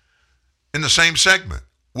 In the same segment,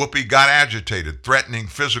 Whoopi got agitated, threatening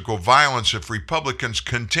physical violence if Republicans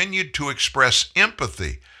continued to express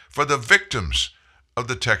empathy for the victims of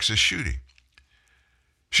the Texas shooting.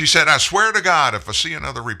 She said, I swear to God, if I see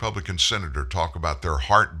another Republican senator talk about their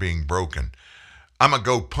heart being broken, I'm going to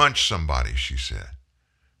go punch somebody, she said.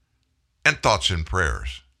 And thoughts and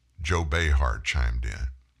prayers, Joe Behar chimed in.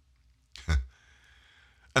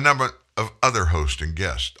 A number of other hosts and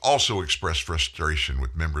guests also expressed frustration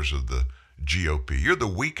with members of the GOP. You're the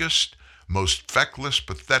weakest, most feckless,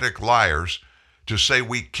 pathetic liars to say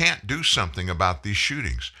we can't do something about these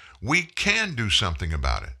shootings. We can do something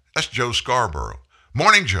about it. That's Joe Scarborough.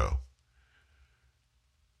 Morning, Joe.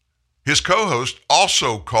 His co-host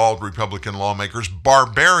also called Republican lawmakers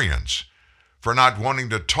barbarians for not wanting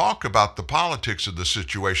to talk about the politics of the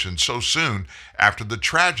situation so soon after the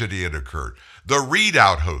tragedy had occurred. The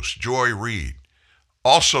Readout host, Joy Reid,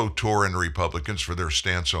 also tore into Republicans for their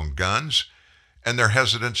stance on guns and their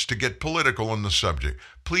hesitance to get political on the subject.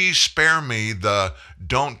 Please spare me the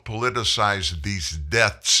don't politicize these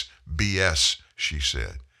deaths BS, she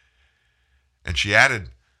said. And she added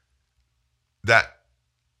that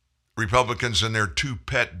Republicans and their two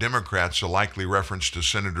pet Democrats, a likely reference to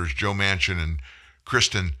Senators Joe Manchin and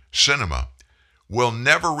Kristen Sinema, will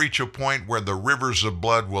never reach a point where the rivers of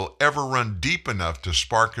blood will ever run deep enough to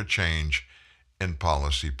spark a change in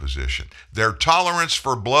policy position. Their tolerance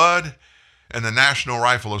for blood and the National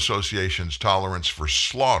Rifle Association's tolerance for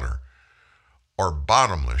slaughter are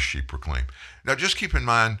bottomless, she proclaimed. Now, just keep in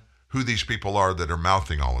mind who these people are that are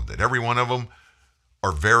mouthing all of that. Every one of them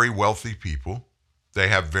are very wealthy people. They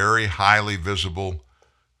have very highly visible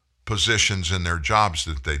positions in their jobs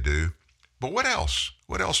that they do. But what else?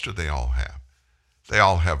 What else do they all have? They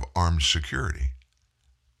all have armed security.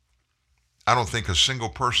 I don't think a single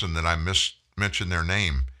person that I mention their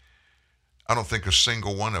name, I don't think a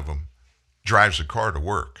single one of them drives a car to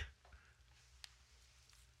work.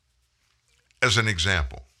 As an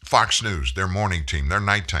example, Fox News, their morning team, their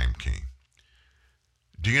nighttime team.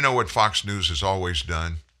 Do you know what Fox News has always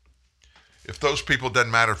done? If those people,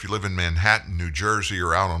 doesn't matter if you live in Manhattan, New Jersey,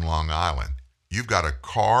 or out on Long Island, you've got a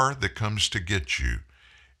car that comes to get you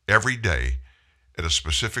every day at a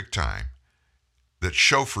specific time that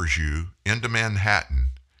chauffeurs you into Manhattan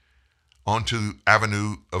onto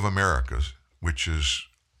Avenue of Americas, which is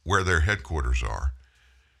where their headquarters are,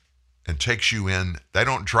 and takes you in. They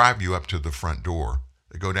don't drive you up to the front door.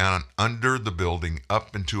 They go down under the building,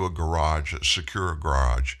 up into a garage, a secure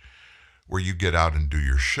garage, where you get out and do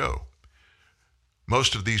your show.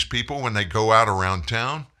 Most of these people, when they go out around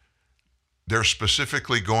town, they're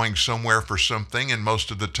specifically going somewhere for something, and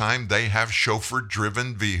most of the time they have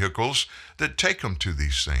chauffeur-driven vehicles that take them to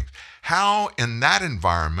these things. How in that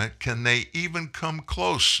environment can they even come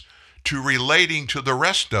close to relating to the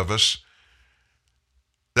rest of us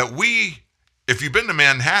that we, if you've been to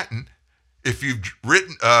Manhattan, if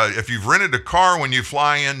you've rented a car when you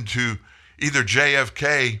fly into either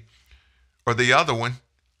JFK or the other one,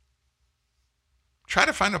 try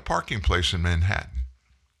to find a parking place in Manhattan.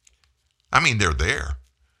 I mean, they're there,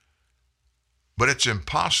 but it's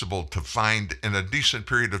impossible to find in a decent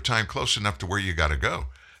period of time close enough to where you got to go.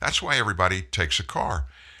 That's why everybody takes a car.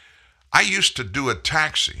 I used to do a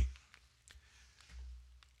taxi.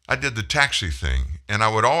 I did the taxi thing, and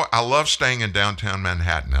I love staying in downtown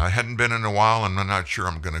Manhattan. I hadn't been in a while, and I'm not sure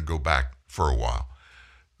I'm going to go back for a while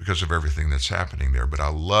because of everything that's happening there. But I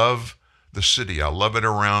love the city. I love it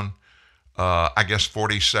around, I guess,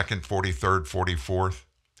 42nd, 43rd, 44th.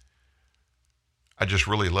 I just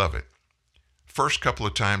really love it. First couple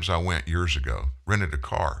of times I went years ago, rented a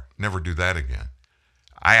car. Never do that again.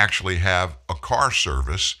 I actually have a car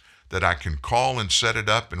service that I can call and set it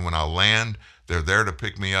up, and when I land, they're there to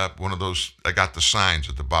pick me up. One of those, I got the signs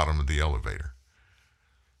at the bottom of the elevator.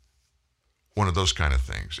 One of those kind of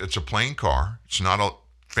things. It's a plain car. It's not a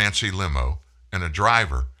fancy limo, and a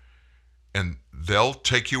driver, and they'll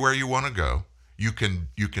take you where you want to go. You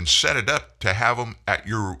can set it up to have them at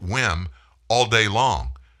your whim all day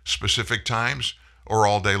long, specific times or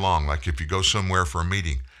all day long. Like if you go somewhere for a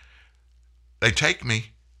meeting, they take me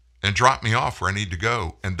and drop me off where I need to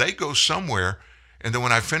go, and they go somewhere, and then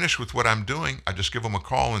when I finish with what I'm doing, I just give them a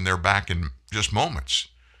call and they're back in just moments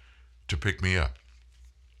to pick me up.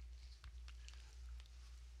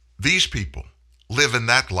 These people live in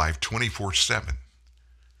that life 24/7.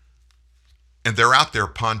 And they're out there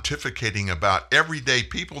pontificating about everyday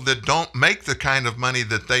people that don't make the kind of money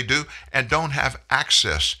that they do and don't have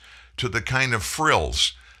access to the kind of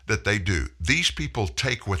frills that they do. These people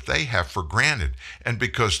take what they have for granted. And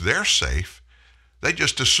because they're safe, they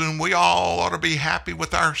just assume we all ought to be happy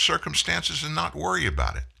with our circumstances and not worry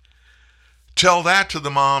about it. Tell that to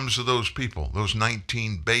the moms of those people, those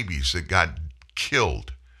 19 babies that got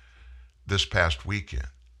killed this past weekend.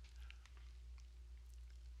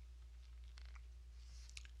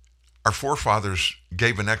 Our forefathers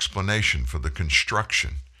gave an explanation for the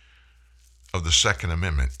construction of the Second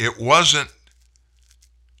Amendment. It wasn't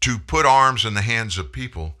to put arms in the hands of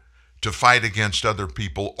people to fight against other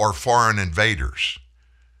people or foreign invaders.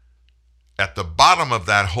 At the bottom of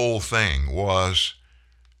that whole thing was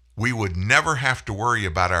we would never have to worry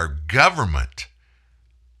about our government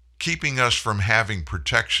keeping us from having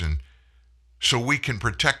protection so we can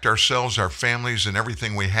protect ourselves, our families, and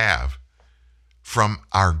everything we have from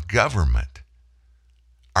our government.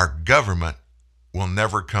 Our government will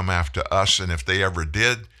never come after us, and if they ever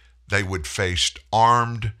did, they would face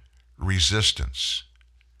armed resistance.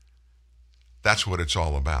 That's what it's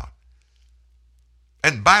all about.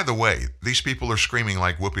 And by the way, these people are screaming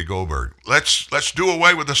like Whoopi Goldberg, let's do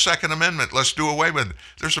away with the Second Amendment. Let's do away with it.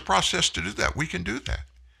 There's a process to do that. We can do that.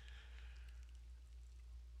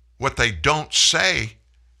 What they don't say,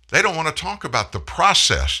 they don't want to talk about the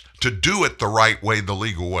process to do it the right way, the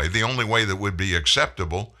legal way, the only way that would be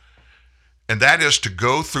acceptable. And that is to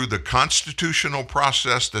go through the constitutional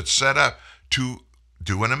process that's set up to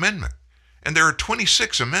do an amendment. And there are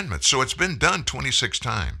 26 amendments, so it's been done 26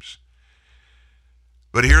 times.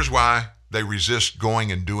 But here's why they resist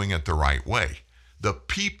going and doing it the right way. The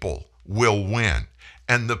people will win.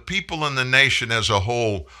 And the people in the nation as a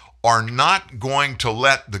whole are not going to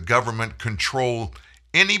let the government control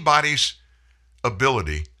anybody's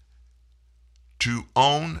ability to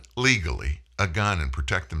own legally a gun and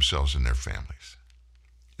protect themselves and their families.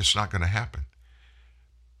 It's not going to happen.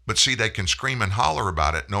 But see, they can scream and holler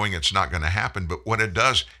about it knowing it's not going to happen. But what it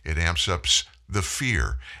does, it amps up the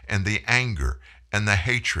fear and the anger and the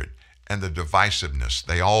hatred and the divisiveness.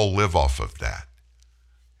 They all live off of that.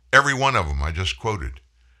 Every one of them I just quoted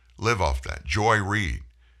live off that. Joy Reid,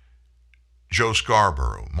 Joe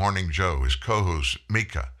Scarborough, Morning Joe, his co-host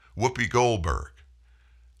Mika, Whoopi Goldberg.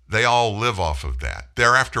 They all live off of that.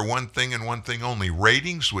 They're after one thing and one thing only,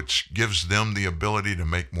 ratings, which gives them the ability to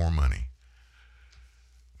make more money.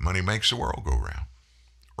 Money makes the world go round,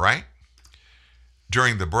 right?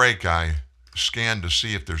 During the break, I scanned to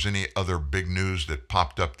see if there's any other big news that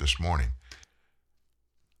popped up this morning.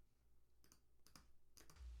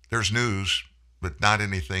 There's news, but not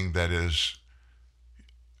anything that is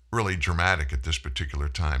really dramatic at this particular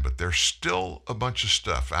time. But there's still a bunch of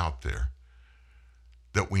stuff out there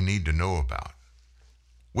that we need to know about.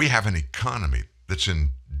 We have an economy that's in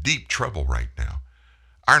deep trouble right now.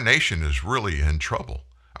 Our nation is really in trouble.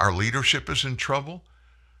 Our leadership is in trouble.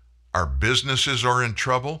 Our businesses are in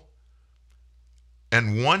trouble.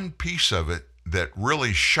 And one piece of it that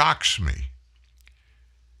really shocks me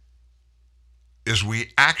is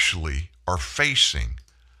we actually are facing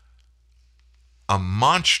a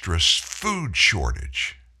monstrous food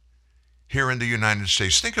shortage here in the United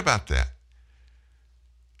States. Think about that.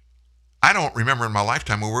 I don't remember in my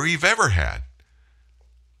lifetime where we've ever had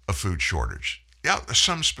a food shortage. Yeah,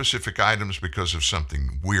 some specific items because of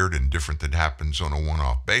something weird and different that happens on a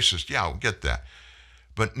one-off basis. Yeah, I'll get that.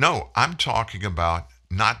 But no, I'm talking about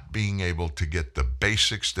not being able to get the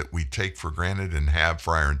basics that we take for granted and have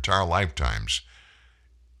for our entire lifetimes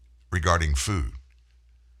regarding food.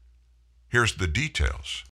 Here's the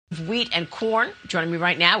details. Wheat and corn. Joining me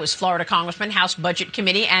right now is Florida Congressman, House Budget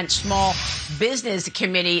Committee and Small Business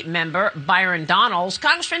Committee member Byron Donalds.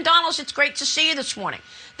 Congressman Donalds, it's great to see you this morning.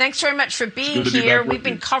 Thanks very much for being here. We've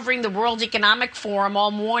been covering the World Economic Forum all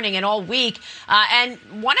morning and all week. And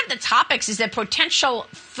one of the topics is the potential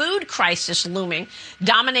food crisis looming,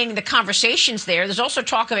 dominating the conversations there. There's also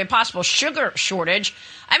talk of a possible sugar shortage.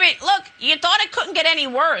 I mean, look, you thought it couldn't get any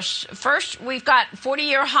worse. First, we've got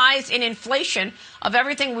 40-year highs in inflation of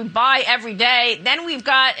everything we buy every day. Then we've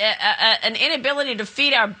got an inability to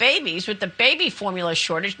feed our babies with the baby formula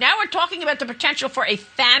shortage. Now we're talking about the potential for a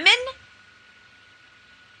famine.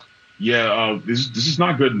 Yeah, this is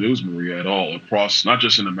not good news, Maria, at all, across, not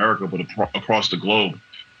just in America, but across the globe.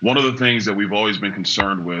 One of the things that we've always been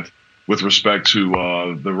concerned with respect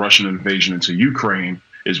to the Russian invasion into Ukraine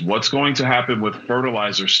is what's going to happen with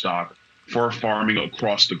fertilizer stock for farming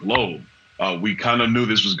across the globe. We kind of knew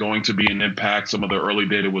this was going to be an impact. Some of the early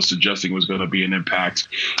data was suggesting it was going to be an impact.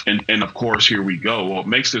 And of course, here we go. What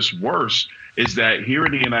makes this worse is that here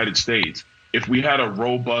in the United States, if we had a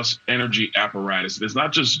robust energy apparatus, it's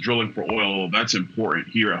not just drilling for oil, that's important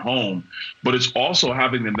here at home, but it's also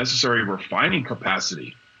having the necessary refining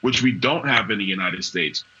capacity, which we don't have in the United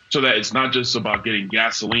States. So that it's not just about getting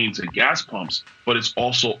gasoline to gas pumps, but it's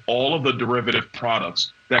also all of the derivative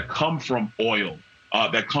products that come from oil,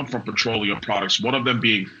 that come from petroleum products, one of them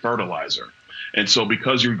being fertilizer. And so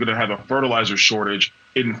because you're going to have a fertilizer shortage,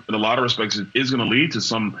 in a lot of respects, it is going to lead to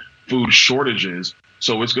some food shortages.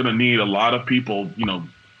 So it's going to need a lot of people,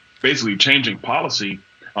 basically changing policy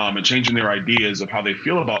and changing their ideas of how they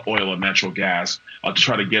feel about oil and natural gas to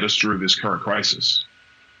try to get us through this current crisis.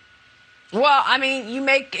 Well, I mean, you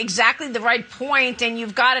make exactly the right point, and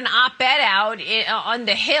you've got an op-ed out on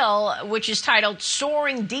the Hill, which is titled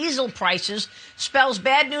 "Soaring Diesel Prices Spells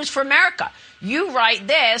Bad News for America." You write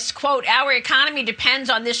this, quote, "Our economy depends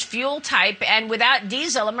on this fuel type, and without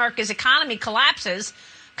diesel, America's economy collapses."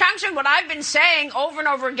 Congressman, what I've been saying over and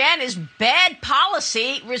over again is bad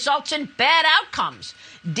policy results in bad outcomes.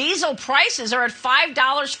 Diesel prices are at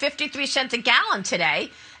 $5.53 a gallon today,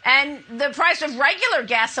 and the price of regular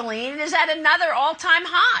gasoline is at another all-time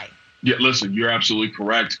high. Yeah, listen, you're absolutely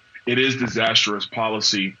correct. It is disastrous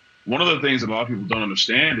policy. One of the things that a lot of people don't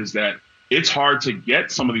understand is that it's hard to get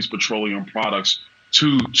some of these petroleum products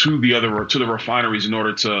to the refineries in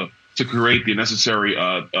order to create the necessary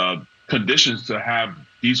conditions to have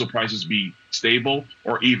diesel prices be stable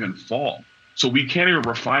or even fall. So we can't even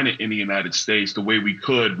refine it in the United States the way we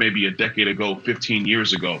could maybe a decade ago, 15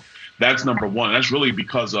 years ago. That's number one. That's really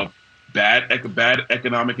because of bad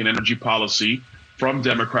economic and energy policy from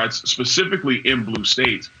Democrats, specifically in blue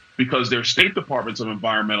states, because their state departments of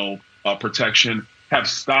environmental protection have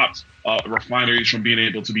stopped refineries from being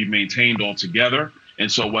able to be maintained altogether.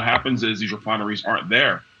 And so what happens is these refineries aren't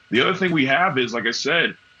there. The other thing we have is, like I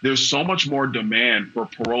said, there's so much more demand for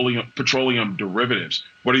petroleum derivatives.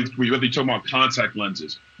 Whether you're talking about contact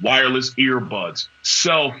lenses, wireless earbuds,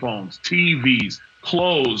 cell phones, TVs,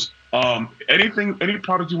 clothes, any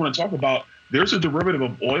product you want to talk about, there's a derivative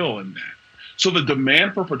of oil in that. So the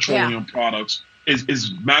demand for petroleum products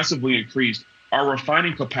is massively increased. Our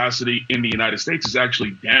refining capacity in the United States is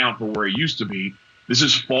actually down from where it used to be. This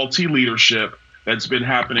is faulty leadership that's been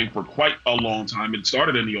happening for quite a long time. It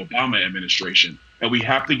started in the Obama administration, and we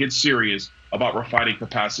have to get serious about refining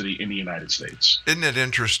capacity in the United States. Isn't it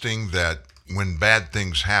interesting that when bad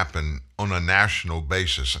things happen on a national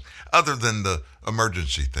basis, other than the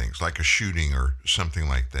emergency things like a shooting or something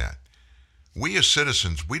like that, we as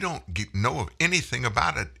citizens, we don't know of anything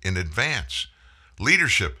about it in advance.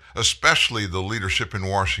 Leadership, especially the leadership in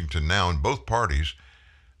Washington now in both parties,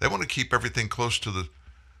 they want to keep everything close to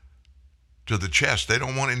the chest. They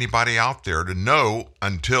don't want anybody out there to know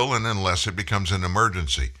until and unless it becomes an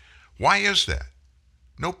emergency. Why is that?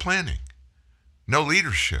 No planning, no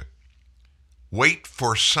leadership. Wait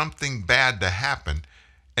for something bad to happen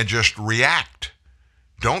and just react.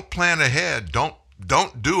 Don't plan ahead.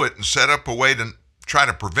 Don't do it and set up a way to try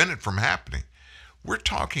to prevent it from happening. We're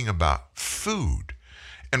talking about food,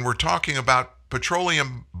 and we're talking about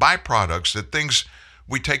petroleum byproducts, that things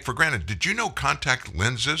we take for granted. Did you know contact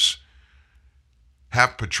lenses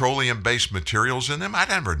have petroleum-based materials in them? I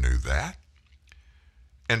never knew that.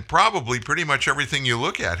 And probably pretty much everything you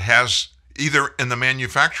look at has either in the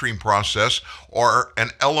manufacturing process or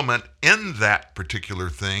an element in that particular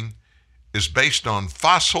thing is based on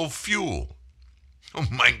fossil fuel. Oh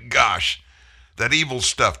my gosh, that evil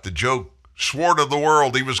stuff that Joe swore to the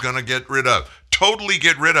world he was going to get rid of, totally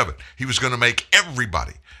get rid of it. He was going to make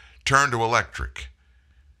everybody turn to electric,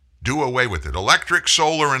 do away with it. Electric,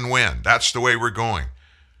 solar, and wind, that's the way we're going.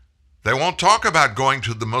 They won't talk about going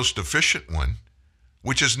to the most efficient one,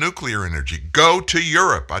 which is nuclear energy. Go to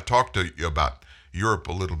Europe. I talked to you about Europe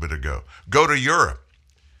a little bit ago. Go to Europe.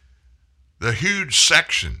 The huge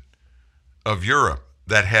section of Europe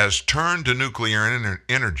that has turned to nuclear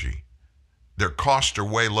energy, their costs are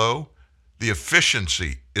way low. The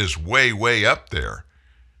efficiency is way, way up there.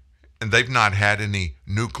 And they've not had any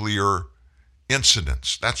nuclear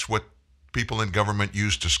incidents. That's what people in government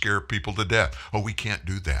use to scare people to death. Oh, we can't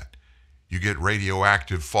do that. You get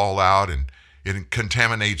radioactive fallout and it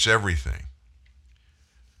contaminates everything.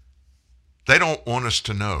 They don't want us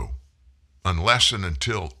to know unless and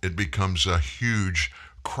until it becomes a huge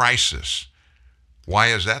crisis. Why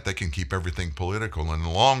is that? They can keep everything political. And as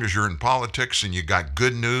long as you're in politics and you got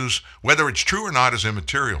good news, whether it's true or not is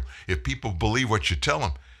immaterial. If people believe what you tell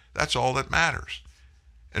them, that's all that matters.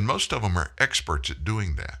 And most of them are experts at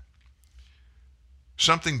doing that.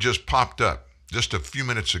 Something just popped up just a few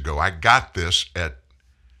minutes ago. I got this at,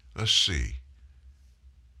 let's see,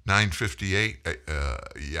 9:58.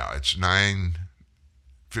 It's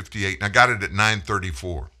 9:58. And I got it at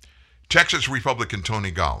 9:34. Texas Republican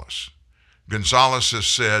Tony Gonzalez has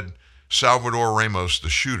said Salvador Ramos, the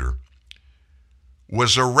shooter,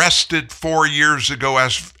 was arrested 4 years ago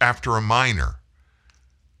after a minor.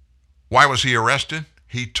 Why was he arrested?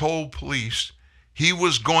 He told police he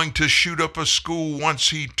was going to shoot up a school once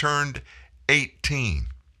he turned 18.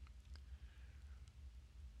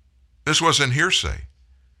 This wasn't hearsay.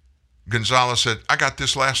 Gonzalez said, I got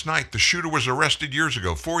this last night. The shooter was arrested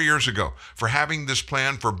 4 years ago, for having this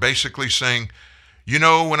plan, for basically saying, you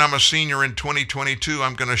know, when I'm a senior in 2022,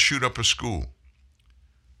 I'm going to shoot up a school.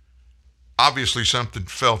 Obviously, something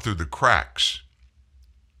fell through the cracks.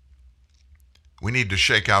 We need to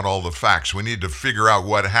shake out all the facts. We need to figure out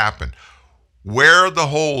what happened, where the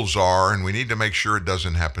holes are, and we need to make sure it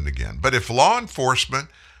doesn't happen again. But if law enforcement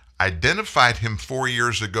identified him 4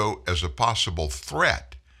 years ago as a possible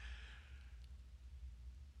threat,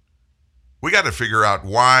 we got to figure out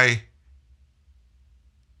why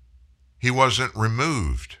he wasn't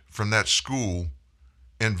removed from that school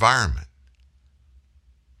environment.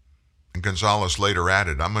 And Gonzalez later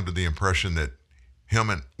added, I'm under the impression that him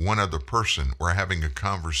and one other person were having a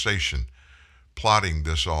conversation, plotting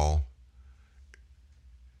this all,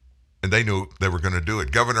 and they knew they were going to do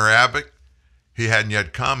it. Governor Abbott, he hadn't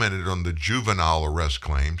yet commented on the juvenile arrest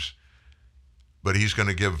claims, but he's going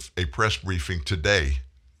to give a press briefing today.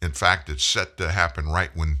 In fact, it's set to happen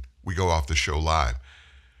right when we go off the show live.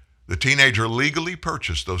 The teenager legally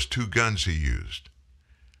purchased those two guns he used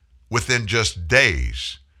within just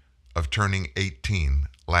days of turning 18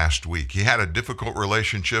 last week. He had a difficult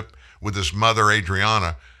relationship with his mother,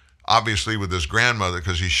 Adriana, obviously with his grandmother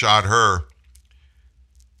because he shot her,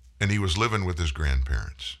 and he was living with his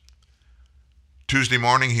grandparents. Tuesday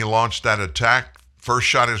morning, he launched that attack. First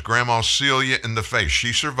shot his grandma Celia in the face.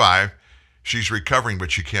 She survived. She's recovering,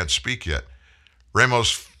 but she can't speak yet.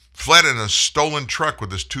 Ramos fled in a stolen truck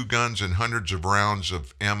with his 2 guns and hundreds of rounds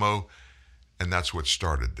of ammo, and that's what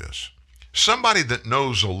started this. Somebody that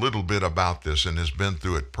knows a little bit about this and has been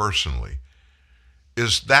through it personally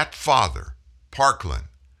is that father, Parkland.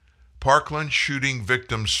 Parkland shooting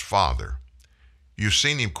victim's father. You've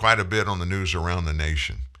seen him quite a bit on the news around the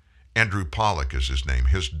nation. Andrew Pollock is his name.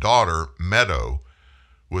 His daughter, Meadow,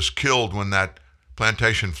 was killed when that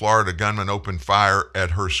Plantation, Florida gunman opened fire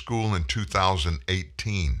at her school in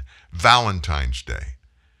 2018, Valentine's Day.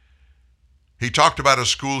 He talked about a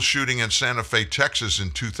school shooting in Santa Fe, Texas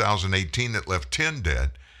in 2018 that left 10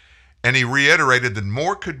 dead, and he reiterated that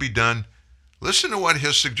more could be done. Listen to what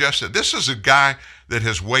he suggested. This is a guy that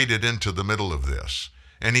has waded into the middle of this,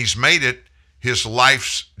 and he's made it his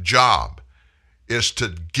life's job, is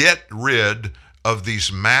to get rid of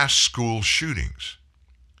these mass school shootings.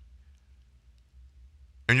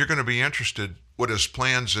 And you're going to be interested what his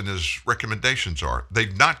plans and his recommendations are.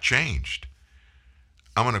 They've not changed.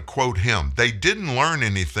 I'm going to quote him. They didn't learn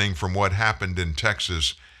anything from what happened in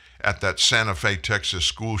Texas at that Santa Fe, Texas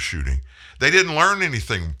school shooting. They didn't learn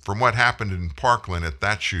anything from what happened in Parkland at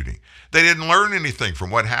that shooting. They didn't learn anything from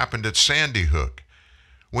what happened at Sandy Hook.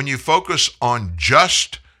 When you focus on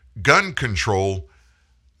just gun control,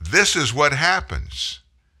 this is what happens.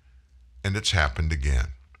 And it's happened again.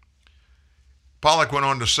 Pollock went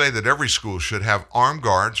on to say that every school should have armed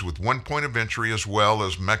guards with one point of entry as well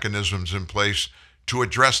as mechanisms in place to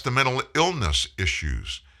address the mental illness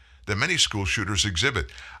issues that many school shooters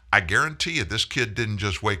exhibit. I guarantee you this kid didn't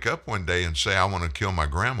just wake up one day and say, I want to kill my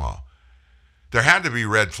grandma. There had to be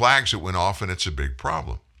red flags that went off, and it's a big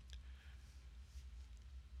problem.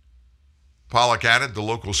 Pollock added the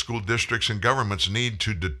local school districts and governments need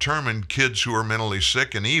to determine kids who are mentally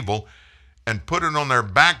sick and evil and put it on their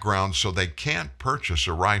background so they can't purchase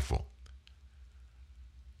a rifle.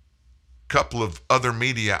 A couple of other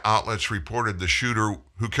media outlets reported the shooter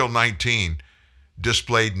who killed 19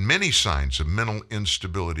 displayed many signs of mental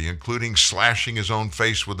instability, including slashing his own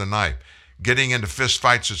face with a knife, getting into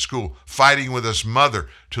fistfights at school, fighting with his mother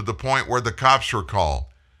to the point where the cops were called,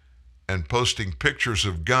 and posting pictures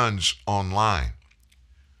of guns online.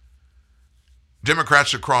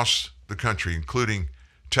 Democrats across the country, including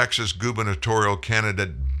Texas gubernatorial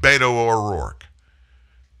candidate Beto O'Rourke.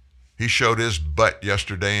 He showed his butt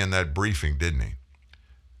yesterday in that briefing, didn't he?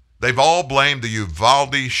 They've all blamed the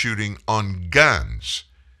Uvalde shooting on guns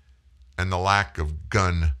and the lack of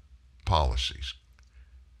gun policies.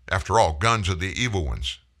 After all, guns are the evil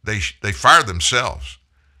ones. They fire themselves.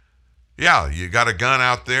 Yeah, you got a gun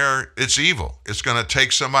out there, it's evil. It's going to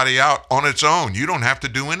take somebody out on its own. You don't have to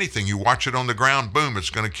do anything. You watch it on the ground, boom,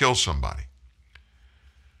 it's going to kill somebody.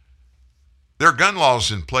 There are gun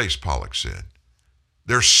laws in place, Pollock said.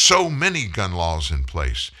 There's so many gun laws in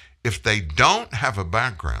place. If they don't have a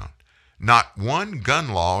background, not one gun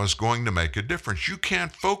law is going to make a difference. You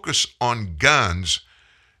can't focus on guns.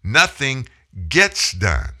 Nothing gets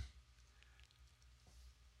done.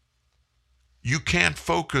 You can't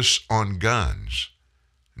focus on guns.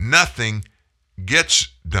 Nothing gets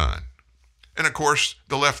done. And of course,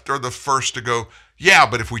 the left are the first to go, yeah,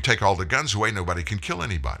 but if we take all the guns away, nobody can kill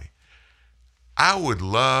anybody. I would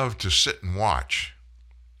love to sit and watch.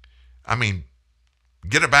 I mean,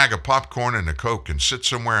 get a bag of popcorn and a Coke and sit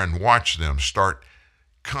somewhere and watch them start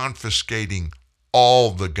confiscating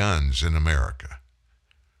all the guns in America.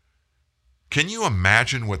 Can you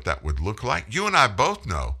imagine what that would look like? You and I both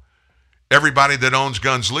know everybody that owns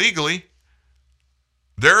guns legally,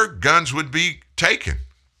 their guns would be taken.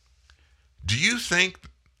 Do you think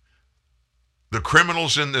the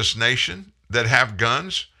criminals in this nation that have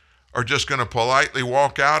guns are just going to politely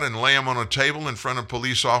walk out and lay them on a table in front of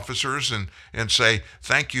police officers and say,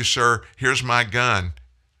 thank you, sir, here's my gun.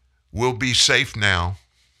 We'll be safe now.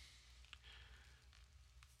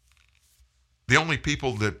 The only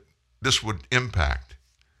people that this would impact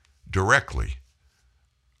directly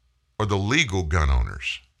are the legal gun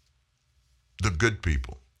owners, the good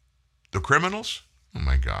people. The criminals? Oh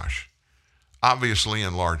my gosh. Obviously,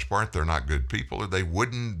 in large part, they're not good people, or they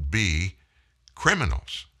wouldn't be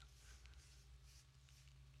criminals.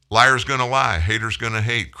 Liar's going to lie, hater's going to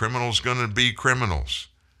hate, criminal's going to be criminals.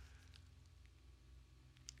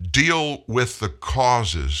 Deal with the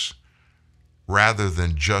causes rather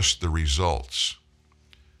than just the results.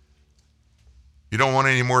 You don't want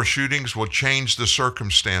any more shootings? Well, change the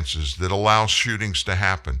circumstances that allow shootings to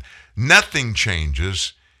happen. Nothing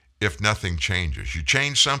changes if nothing changes. You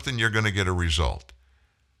change something, you're going to get a result.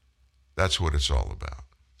 That's what it's all about.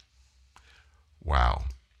 Wow.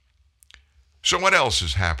 So what else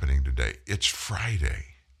is happening today? It's Friday.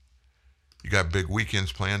 You got big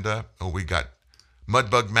weekends planned up? Oh, we got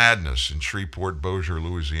Mudbug Madness in Shreveport, Bossier,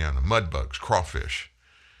 Louisiana. Mudbugs, crawfish.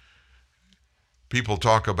 People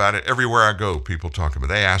talk about it. Everywhere I go, people talk about it.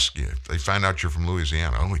 They ask you, if they find out you're from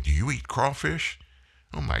Louisiana, oh, do you eat crawfish?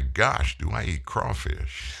 Oh my gosh, do I eat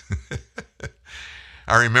crawfish?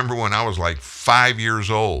 I remember when I was like 5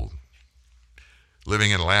 years old,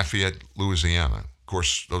 living in Lafayette, Louisiana. Of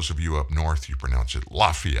course, those of you up north, you pronounce it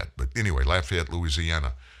Lafayette. But anyway, Lafayette,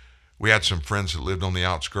 Louisiana. We had some friends that lived on the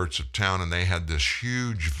outskirts of town, and they had this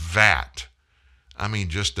huge vat. I mean,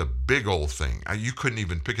 just a big old thing. You couldn't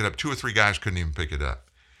even pick it up. 2 or 3 guys couldn't even pick it up.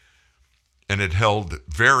 And it held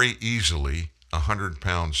very easily a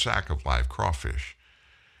 100-pound sack of live crawfish.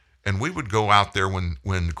 And we would go out there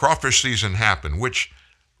when crawfish season happened, which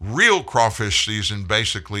real crawfish season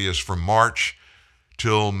basically is from March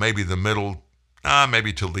till maybe the middle,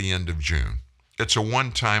 maybe till the end of June. It's a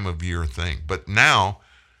one-time-of-year thing. But now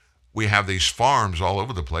we have these farms all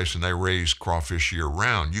over the place, and they raise crawfish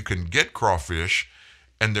year-round. You can get crawfish,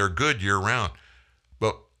 and they're good year-round.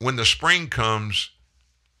 But when the spring comes,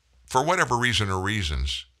 for whatever reason or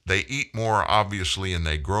reasons, they eat more, obviously, and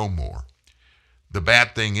they grow more. The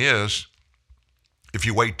bad thing is, if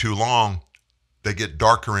you wait too long, they get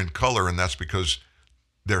darker in color, and that's because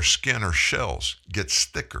their skin or shells gets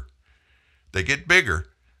thicker. They get bigger,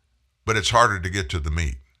 but it's harder to get to the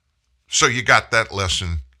meat. So you got that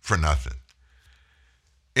lesson for nothing.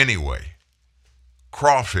 Anyway,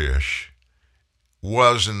 crawfish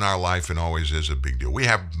was in our life and always is a big deal. We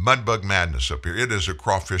have Mudbug Madness up here. It is a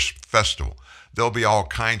crawfish festival. There'll be all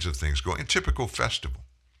kinds of things going, a typical festival.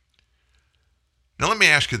 Now let me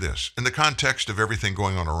ask you this, in the context of everything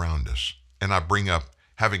going on around us, and I bring up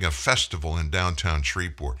having a festival in downtown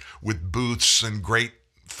Shreveport with booths and great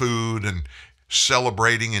food and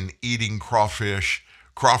celebrating and eating crawfish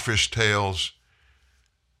tails.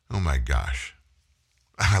 Oh my gosh,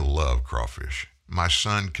 I love crawfish. My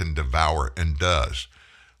son can devour and does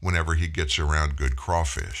whenever he gets around good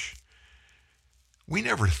crawfish. We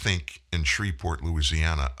never think in Shreveport,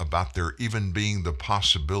 Louisiana about there even being the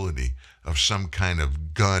possibility of some kind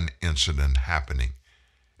of gun incident happening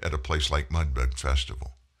at a place like Mudbug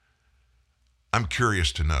Festival. I'm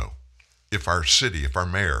curious to know if our city, if our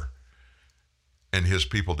mayor and his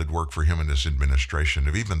people that work for him and his administration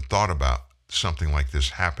have even thought about something like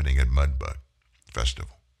this happening at Mudbug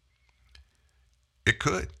Festival. It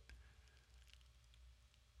could.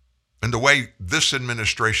 And the way this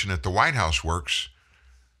administration at the White House works,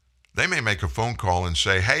 they may make a phone call and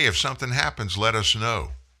say, hey, if something happens, let us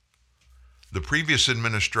know. The previous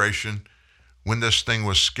administration, when this thing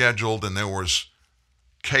was scheduled and there was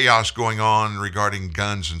chaos going on regarding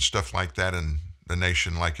guns and stuff like that in the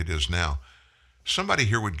nation like it is now, somebody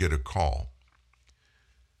here would get a call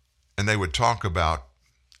and they would talk about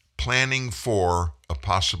planning for a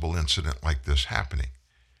possible incident like this happening.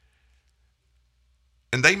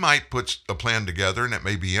 And they might put a plan together and it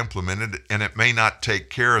may be implemented and it may not take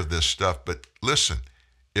care of this stuff. But listen,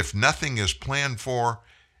 if nothing is planned for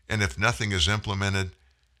and if nothing is implemented,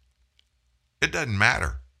 it doesn't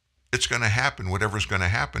matter. It's going to happen. Whatever's going to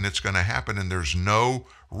happen, it's going to happen. And there's no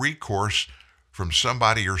recourse from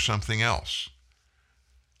somebody or something else.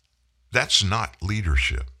 That's not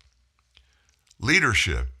leadership.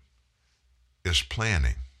 Leadership is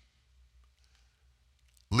planning.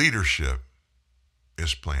 Leadership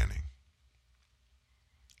is planning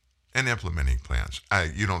and implementing plans.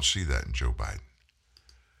 You don't see that in Joe Biden.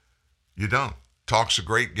 You don't. Talk's a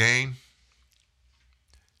great game,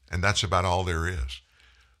 and that's about all there is.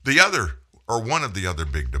 The other, or one of the other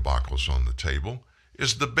big debacles on the table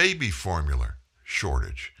is the baby formula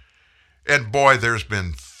shortage. And boy, there's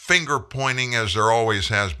been finger pointing, as there always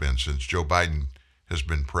has been since Joe Biden has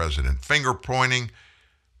been president. Finger pointing.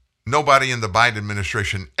 Nobody in the Biden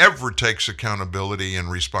administration ever takes accountability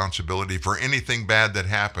and responsibility for anything bad that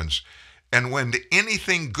happens. And when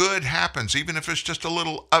anything good happens, even if it's just a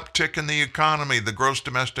little uptick in the economy, the gross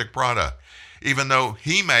domestic product, even though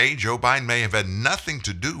Joe Biden may have had nothing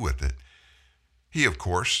to do with it, he, of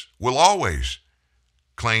course, will always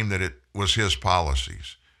claim that it was his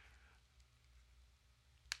policies.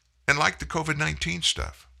 And like the COVID-19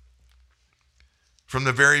 stuff, from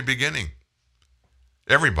the very beginning,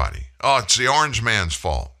 everybody, it's the orange man's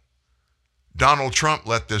fault. Donald Trump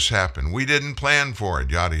let this happen. We didn't plan for it,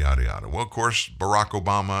 yada, yada, yada. Well, of course, Barack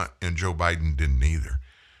Obama and Joe Biden didn't either.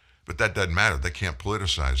 But that doesn't matter. They can't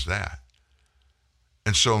politicize that.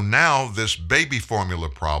 And so now this baby formula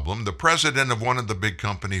problem, the president of one of the big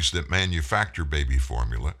companies that manufacture baby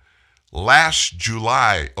formula, last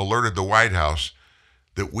July alerted the White House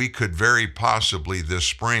that we could very possibly this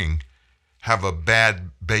spring have a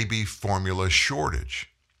bad baby formula shortage.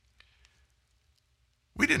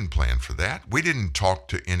 We didn't plan for that. We didn't talk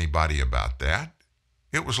to anybody about that.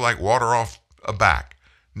 It was like water off a back.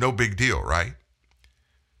 No big deal, right?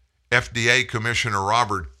 FDA Commissioner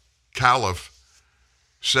Robert Califf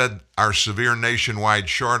said our severe nationwide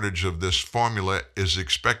shortage of this formula is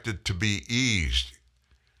expected to be eased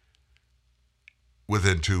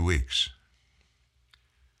within 2 weeks.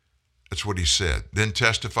 That's what he said. Then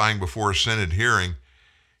testifying before a Senate hearing,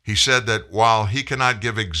 he said that while he cannot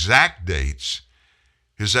give exact dates,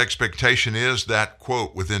 his expectation is that,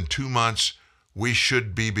 quote, within 2 months, we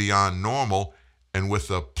should be beyond normal and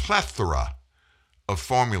with a plethora of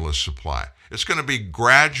formula supply. It's going to be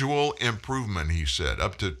gradual improvement, he said,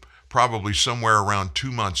 up to probably somewhere around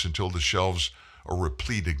 2 months until the shelves are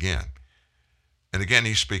replete again. And again,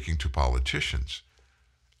 he's speaking to politicians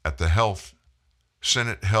at the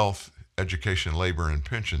Senate Health, Education, Labor, and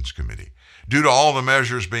Pensions Committee. Due to all the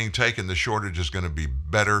measures being taken, the shortage is going to be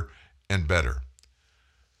better and better.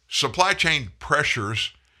 Supply chain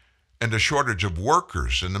pressures and a shortage of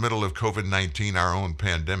workers in the middle of COVID-19, our own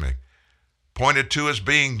pandemic, pointed to as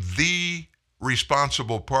being the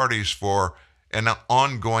responsible parties for an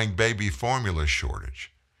ongoing baby formula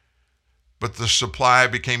shortage. But the supply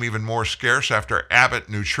became even more scarce after Abbott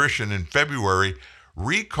Nutrition in February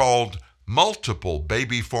recalled multiple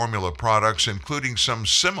baby formula products, including some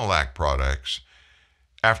Similac products,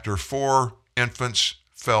 after 4 infants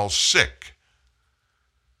fell sick.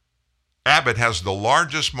 Abbott has the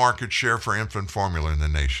largest market share for infant formula in the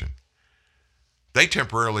nation. They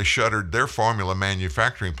temporarily shuttered their formula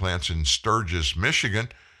manufacturing plants in Sturgis, Michigan,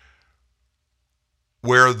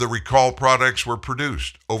 where the recalled products were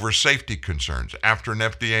produced over safety concerns after an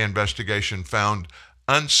FDA investigation found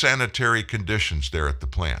unsanitary conditions there at the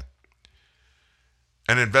plant.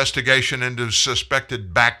 An investigation into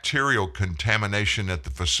suspected bacterial contamination at the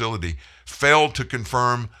facility failed to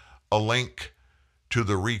confirm a link to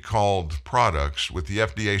the recalled products, with the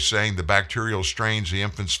FDA saying the bacterial strains the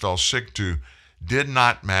infants fell sick to did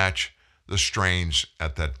not match the strains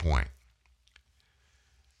at that point.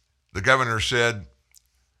 The governor said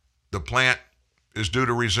the plant is due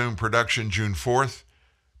to resume production June 4th.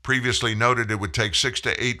 Previously noted it would take 6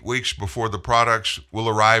 to 8 weeks before the products will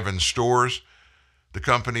arrive in stores. The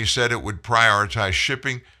company said it would prioritize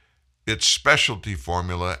shipping its specialty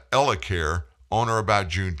formula, Elecare, on or about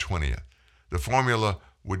June 20th. The formula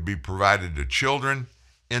would be provided to children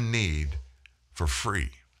in need for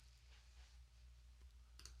free.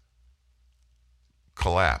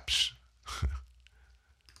 Collapse.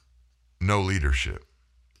 No leadership.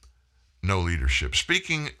 No leadership.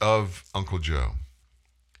 Speaking of Uncle Joe,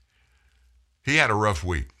 he had a rough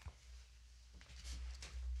week.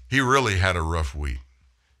 He really had a rough week.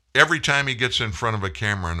 Every time he gets in front of a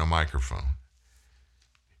camera and a microphone,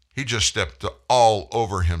 he just stepped all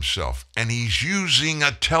over himself. And he's using a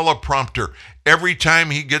teleprompter every time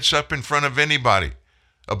he gets up in front of anybody,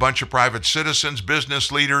 a bunch of private citizens,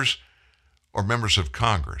 business leaders, or members of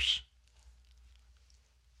Congress.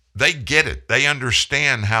 They get it. They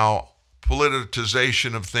understand how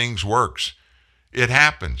politicization of things works. It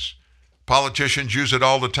happens. Politicians use it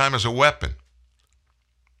all the time as a weapon.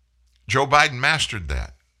 Joe Biden mastered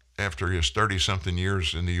that after his 30-something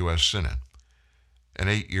years in the U.S. Senate and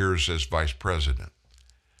 8 years as vice president.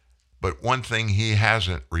 But one thing he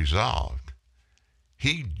hasn't resolved,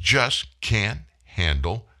 he just can't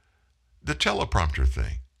handle the teleprompter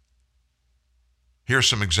thing. Here's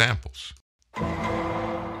some examples.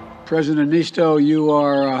 President Nisto, you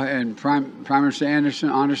are, and Prime Minister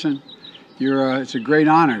Anderson, it's a great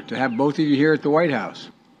honor to have both of you here at the White House.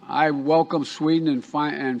 I welcome Sweden and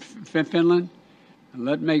Finland.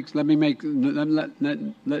 Let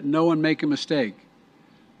no one make a mistake.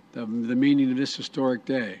 The meaning of this historic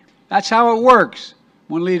day. That's how it works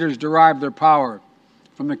when leaders derive their power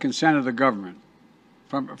from the consent of the government.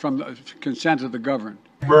 From the consent of the governed.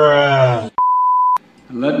 Bruh.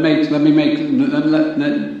 Let no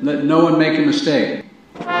one make a mistake.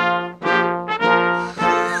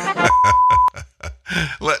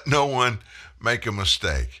 Let no one make a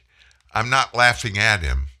mistake. I'm not laughing at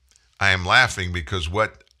him. I am laughing because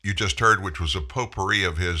what you just heard, which was a potpourri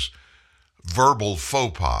of his verbal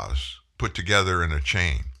faux pas put together in a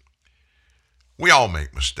chain. We all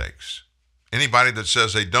make mistakes. Anybody that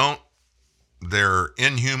says they don't, they're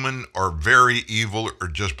inhuman or very evil or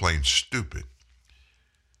just plain stupid.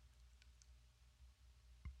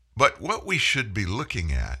 But what we should be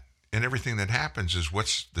looking at in everything that happens is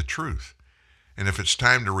what's the truth. And if it's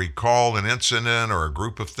time to recall an incident or a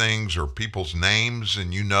group of things or people's names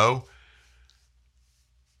and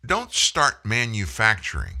don't start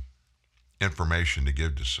manufacturing information to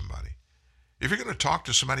give to somebody. If you're going to talk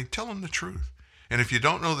to somebody, tell them the truth. And if you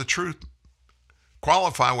don't know the truth,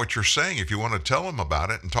 qualify what you're saying. If you want to tell them about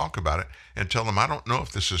it and talk about it and tell them, I don't know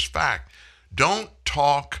if this is fact. Don't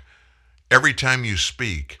talk every time you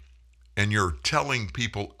speak and you're telling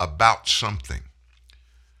people about something.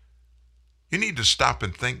 You need to stop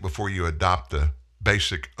and think before you adopt the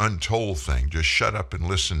basic untold thing. Just shut up and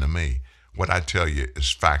listen to me. What I tell you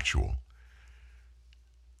is factual.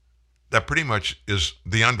 That pretty much is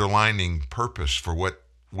the underlining purpose for what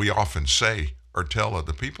we often say or tell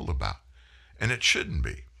other people about. And it shouldn't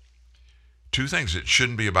be. Two things. It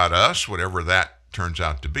shouldn't be about us, whatever that turns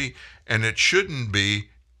out to be. And it shouldn't be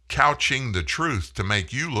couching the truth to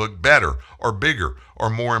make you look better or bigger or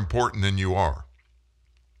more important than you are.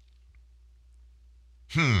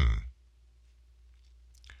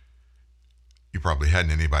 You probably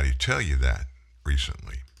hadn't anybody tell you that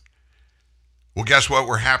recently. Well, guess what?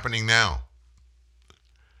 We're happening now.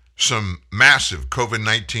 Some massive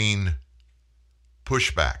COVID-19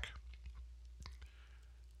 pushback.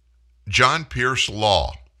 John Pierce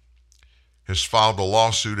Law has filed a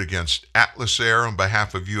lawsuit against Atlas Air on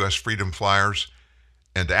behalf of U.S. Freedom Flyers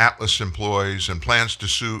and Atlas employees and plans to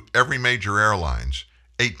sue every major airlines,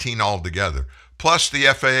 18 altogether, plus the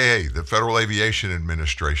FAA, the Federal Aviation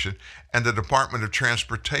Administration, and the Department of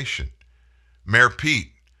Transportation. Mayor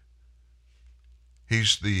Pete,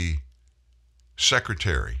 he's the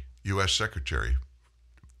secretary, U.S. Secretary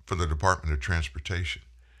for the Department of Transportation.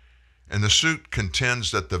 And the suit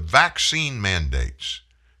contends that the vaccine mandates,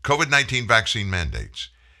 COVID-19 vaccine mandates,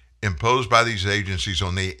 imposed by these agencies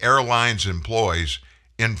on the airline's employees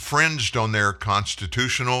infringed on their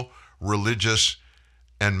constitutional, religious,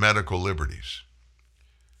 and medical liberties.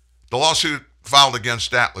 The lawsuit filed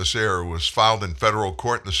against Atlas Air was filed in federal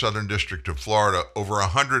court in the Southern District of Florida. Over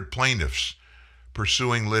 100 plaintiffs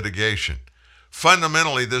pursuing litigation.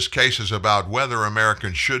 Fundamentally, this case is about whether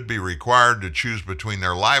Americans should be required to choose between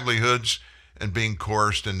their livelihoods and being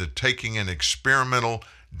coerced into taking an experimental,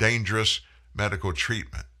 dangerous medical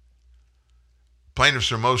treatment.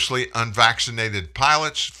 Plaintiffs are mostly unvaccinated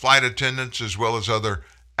pilots, flight attendants, as well as other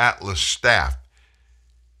Atlas staff.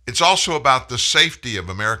 It's also about the safety of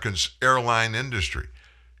Americans' airline industry.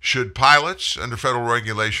 Should pilots, under federal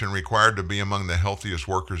regulation, required to be among the healthiest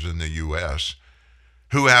workers in the U.S.,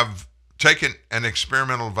 who have taken an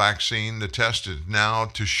experimental vaccine, the test is now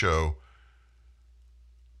to show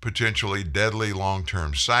potentially deadly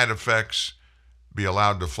long-term side effects, be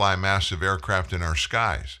allowed to fly massive aircraft in our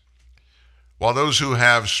skies. While those who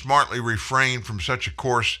have smartly refrained from such a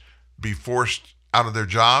course be forced out of their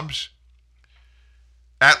jobs,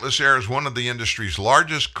 Atlas Air is one of the industry's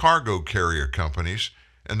largest cargo carrier companies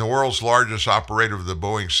and the world's largest operator of the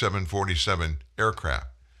Boeing 747 aircraft.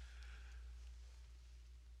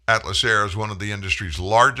 Atlas Air is one of the industry's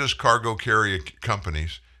largest cargo carrier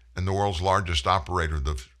companies and the world's largest operator of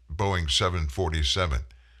the Boeing 747.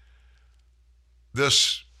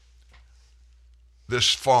 This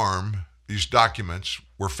farm, these documents,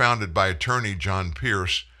 were founded by attorney John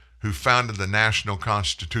Pierce, who founded the National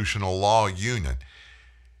Constitutional Law Union.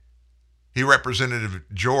 He represented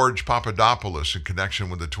George Papadopoulos in connection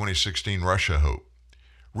with the 2016 Russia hoax,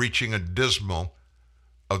 reaching a dismal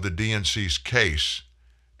of the DNC's case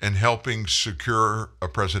and helping secure a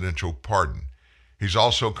presidential pardon. He's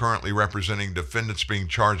also currently representing defendants being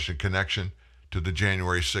charged in connection to the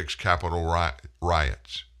January 6 Capitol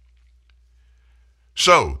riots.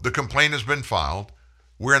 So, the complaint has been filed.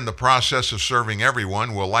 We're in the process of serving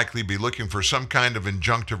everyone. We'll likely be looking for some kind of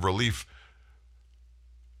injunctive relief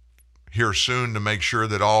here soon to make sure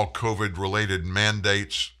that all COVID-related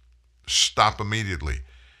mandates stop immediately.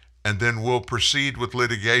 And then we'll proceed with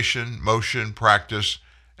litigation, motion, practice,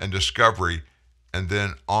 and discovery, and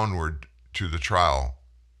then onward to the trial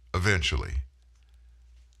eventually.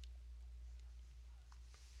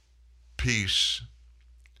 Pierce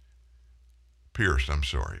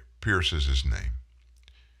is his name.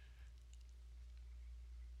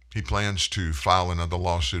 He plans to file another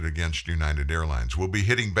lawsuit against United Airlines. We'll be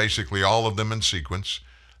hitting basically all of them in sequence.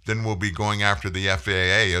 Then we'll be going after the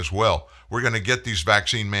FAA as well. We're going to get these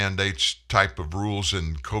vaccine mandates type of rules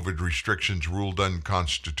and COVID restrictions ruled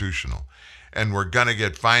unconstitutional. And we're going to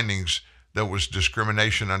get findings that was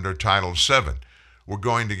discrimination under Title VII. We're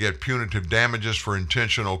going to get punitive damages for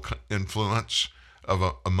intentional influence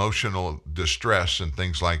of emotional distress and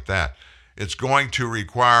things like that. It's going to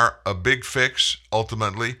require a big fix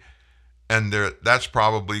ultimately, and that's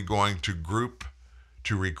probably going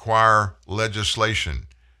to require legislation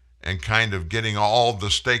and kind of getting all the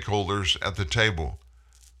stakeholders at the table.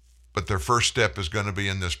 But their first step is going to be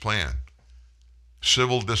in this plan: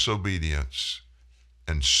 civil disobedience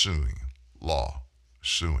and suing,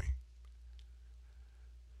 suing.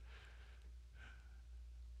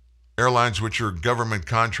 Airlines which are government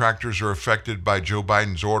contractors are affected by Joe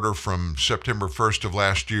Biden's order from September 1st of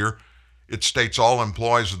last year. It states all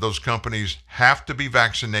employees of those companies have to be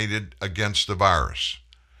vaccinated against the virus.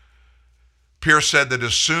 Pierce said that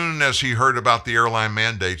as soon as he heard about the airline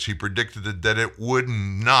mandates, he predicted that it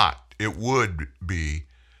would be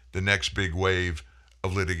the next big wave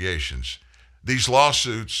of litigations. These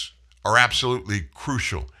lawsuits are absolutely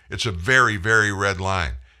crucial. It's a very, very red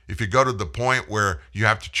line. If you go to the point where you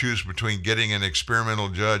have to choose between getting an experimental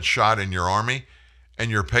judge shot in your army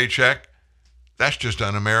and your paycheck, that's just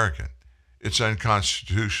un-American. It's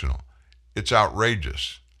unconstitutional. It's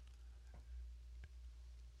outrageous.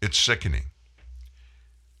 It's sickening.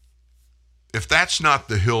 If that's not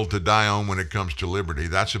the hill to die on when it comes to liberty,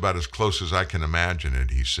 that's about as close as I can imagine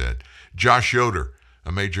it, he said. Josh Yoder,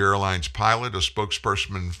 a major airlines pilot, a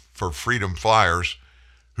spokesperson for Freedom Flyers,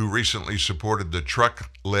 who recently supported the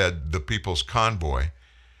truck-led The People's Convoy,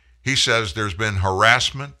 he says there's been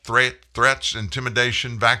harassment, threats,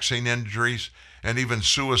 intimidation, vaccine injuries, and even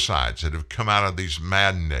suicides that have come out of these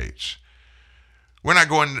mandates. We're not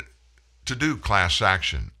going to do class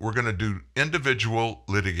action. We're going to do individual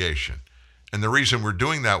litigation. And the reason we're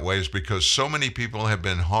doing that way is because so many people have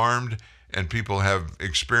been harmed and people have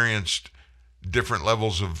experienced different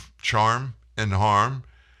levels of charm and harm.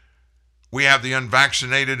 We have the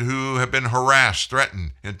unvaccinated who have been harassed,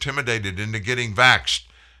 threatened, intimidated into getting vaxxed.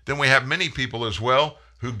 Then we have many people as well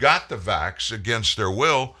who got the vax against their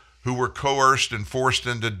will, who were coerced and forced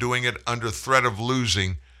into doing it under threat of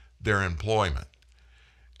losing their employment.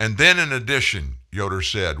 And then in addition, Yoder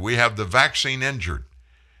said, we have the vaccine injured,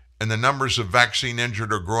 and the numbers of vaccine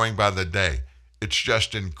injured are growing by the day. It's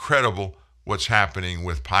just incredible what's happening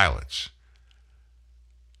with pilots.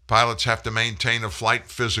 Pilots have to maintain a flight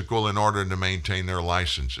physical in order to maintain their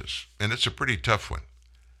licenses, and it's a pretty tough one.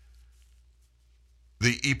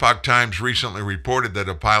 The Epoch Times recently reported that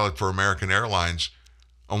a pilot for American Airlines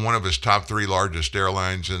on one of his top 3 largest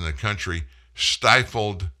airlines in the country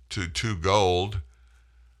stifled to gold,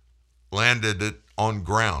 landed it on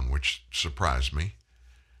ground, which surprised me.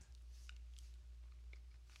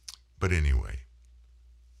 But anyway,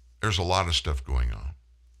 there's a lot of stuff going on.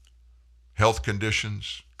 Health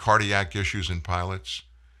conditions, cardiac issues in pilots.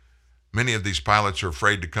 Many of these pilots are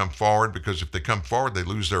afraid to come forward because if they come forward, they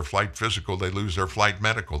lose their flight physical, they lose their flight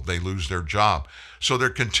medical, they lose their job. So they're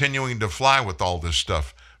continuing to fly with all this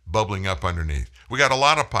stuff bubbling up underneath. We got a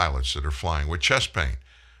lot of pilots that are flying with chest pain,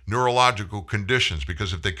 neurological conditions,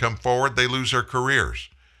 because if they come forward, they lose their careers.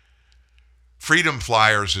 Freedom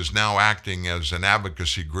Flyers is now acting as an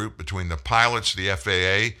advocacy group between the pilots, the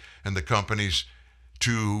FAA, and the companies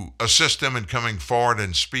to assist them in coming forward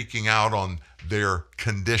and speaking out on their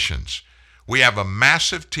conditions. We have a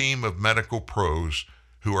massive team of medical pros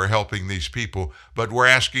who are helping these people, but we're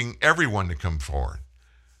asking everyone to come forward.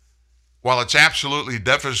 While it's absolutely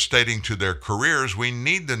devastating to their careers, we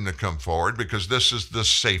need them to come forward because this is the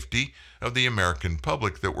safety of the American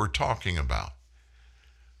public that we're talking about.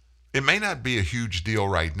 It may not be a huge deal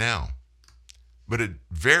right now, but it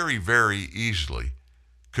very, very easily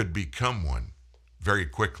could become one very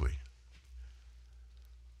quickly.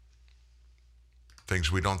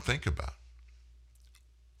 Things we don't think about.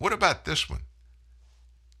 What about this one?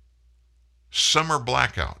 Summer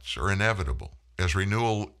blackouts are inevitable as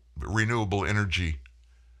renewable energy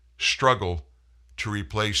struggle to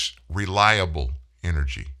replace reliable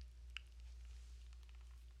energy.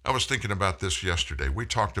 I was thinking about this yesterday. We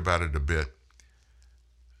talked about it a bit.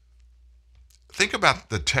 Think about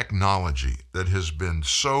the technology that has been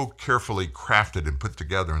so carefully crafted and put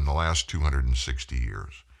together in the last 260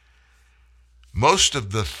 years. Most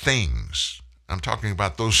of the things, I'm talking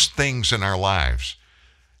about those things in our lives,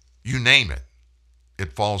 you name it,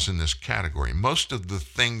 it falls in this category. Most of the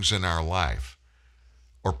things in our life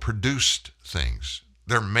are produced things.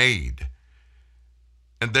 They're made.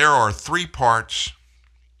 And there are 3 parts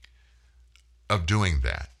of doing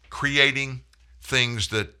that. Creating things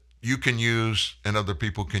that you can use and other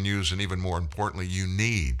people can use, and even more importantly, you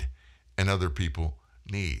need and other people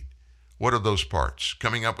need. What are those parts?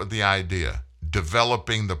 Coming up with the idea,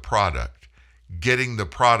 developing the product, getting the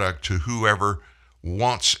product to whoever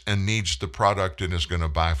wants and needs the product and is going to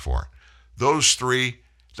buy for it. Those three,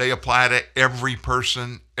 they apply to every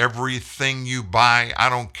person, everything you buy. I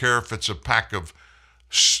don't care if it's a pack of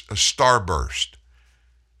Starburst.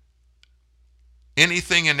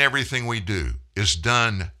 Anything and everything we do is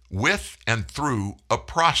done with and through a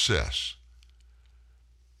process.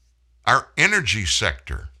 Our energy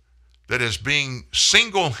sector that is being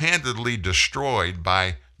single-handedly destroyed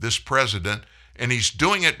by this president, and he's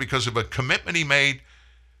doing it because of a commitment he made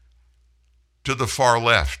to the far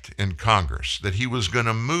left in Congress, that he was going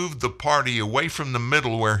to move the party away from the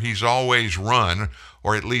middle where he's always run,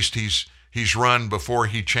 or at least he's run before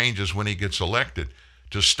he changes when he gets elected,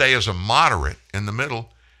 to stay as a moderate in the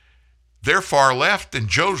middle. They're far left, and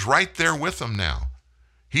Joe's right there with them now.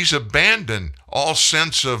 He's abandoned all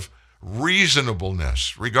sense of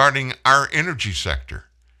reasonableness regarding our energy sector.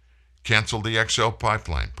 Canceled the XL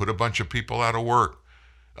pipeline, put a bunch of people out of work.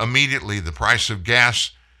 Immediately, the price of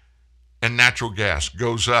gas and natural gas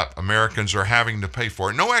goes up. Americans are having to pay for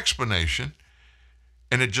it. No explanation.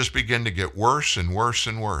 And it just began to get worse and worse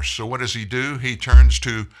and worse. So what does he do? He turns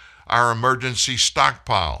to our emergency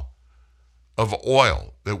stockpile of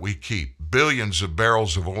oil that we keep, billions of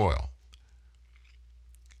barrels of oil.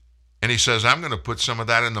 And he says, I'm going to put some of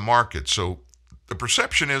that in the market. So the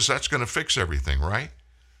perception is that's going to fix everything, right?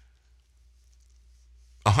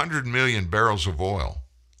 100 million barrels of oil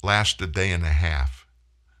last a day and a half.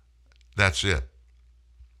 That's it.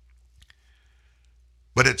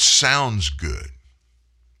 But it sounds good.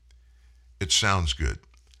 It sounds good.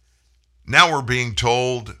 Now we're being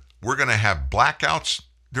told we're going to have blackouts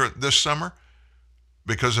this summer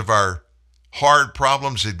because of our hard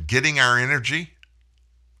problems at getting our energy.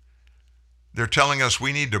 They're telling us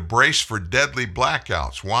we need to brace for deadly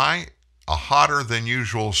blackouts. Why? A hotter than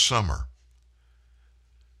usual summer.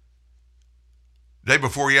 Day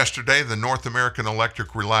before yesterday, the North American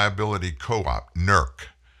Electric Reliability Co-op, NERC,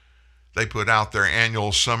 they put out their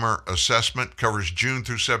annual summer assessment, covers June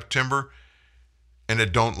through September, and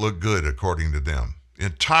it don't look good, according to them. The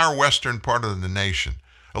entire western part of the nation,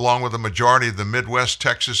 along with the majority of the Midwest,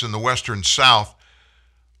 Texas, and the western South,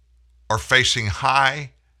 are facing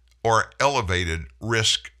high or elevated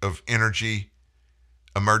risk of energy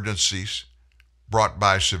emergencies brought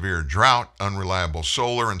by severe drought, unreliable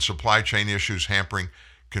solar, and supply chain issues hampering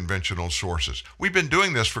conventional sources. We've been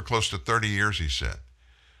doing this for close to 30 years, he said.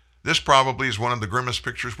 This probably is one of the grimmest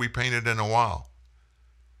pictures we painted in a while.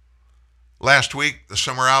 Last week, the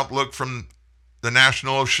summer outlook from the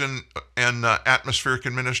National Ocean and Atmospheric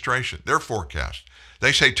Administration, their forecast.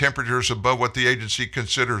 They say temperatures above what the agency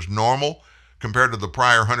considers normal compared to the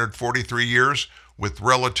prior 143 years, with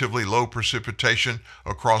relatively low precipitation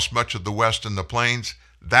across much of the West and the plains.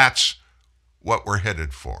 That's what we're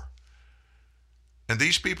headed for. And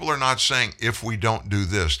these people are not saying, if we don't do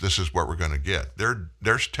this, this is what we're going to get. They're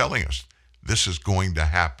telling us this is going to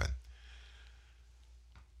happen.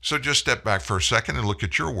 So just step back for a second and look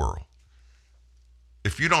at your world.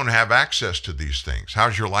 If you don't have access to these things,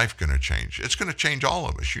 how's your life going to change? It's going to change all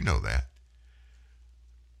of us. You know that.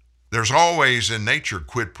 There's always in nature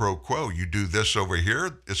quid pro quo. You do this over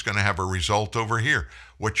here, it's going to have a result over here.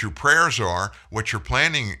 What your prayers are, what your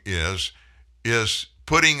planning is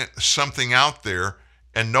putting something out there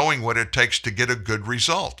and knowing what it takes to get a good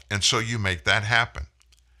result. And so you make that happen.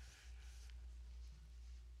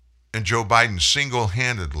 And Joe Biden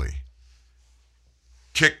single-handedly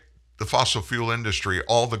kicked the fossil fuel industry,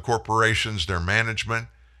 all the corporations, their management,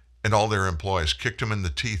 and all their employees, kicked them in the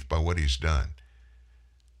teeth by what he's done.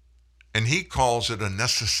 And he calls it a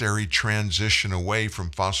necessary transition away from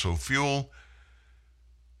fossil fuel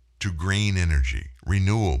to green energy,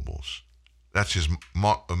 renewables. That's his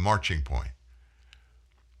marching point.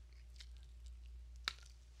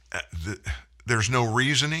 There's no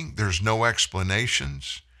reasoning. There's no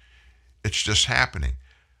explanations. It's just happening.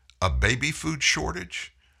 A baby food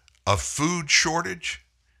shortage, a food shortage,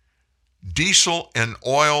 diesel and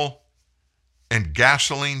oil and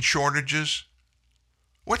gasoline shortages.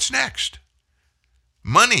 What's next?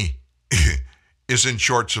 Money is in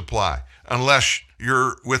short supply. Unless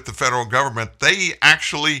you're with the federal government, they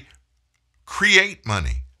actually create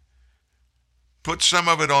money. Put some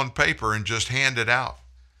of it on paper and just hand it out.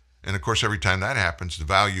 And of course, every time that happens, the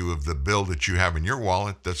value of the bill that you have in your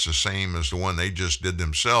wallet, that's the same as the one they just did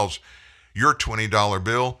themselves. Your $20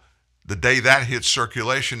 bill, the day that hits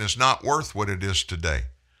circulation, is not worth what it is today.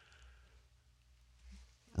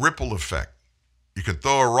 Ripple effect. You can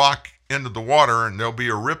throw a rock into the water and there'll be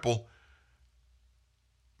a ripple.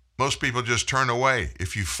 Most people just turn away.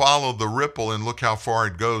 If you follow the ripple and look how far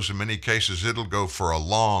it goes, in many cases, it'll go for a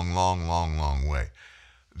long, long, long, long way.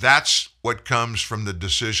 That's what comes from the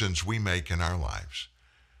decisions we make in our lives.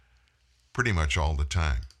 Pretty much all the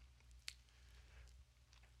time.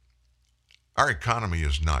 Our economy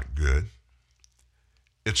is not good.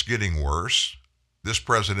 It's getting worse. This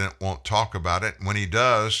president won't talk about it. When he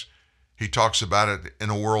does, he talks about it in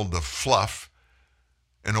a world of fluff,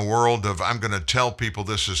 in a world of, I'm going to tell people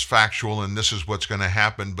this is factual and this is what's going to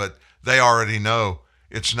happen, but they already know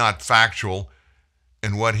it's not factual,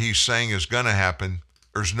 and what he's saying is going to happen.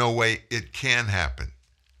 There's no way it can happen.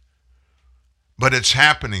 But it's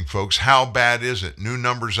happening, folks. How bad is it? New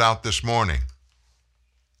numbers out this morning.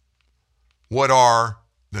 What are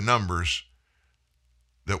the numbers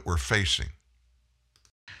that we're facing?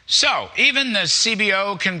 So, even the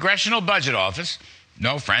CBO Congressional Budget Office,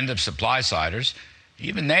 no friend of supply-siders,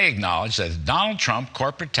 even they acknowledge that the Donald Trump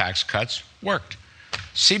corporate tax cuts worked.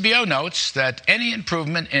 CBO notes that any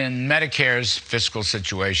improvement in Medicare's fiscal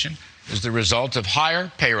situation is the result of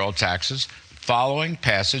higher payroll taxes following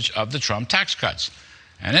passage of the Trump tax cuts.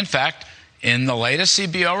 And in fact, in the latest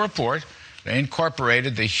CBO report, they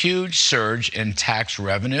incorporated the huge surge in tax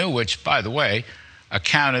revenue, which, by the way,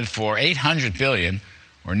 accounted for $800 billion,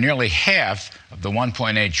 or nearly half of the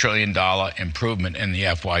 $1.8 trillion improvement in the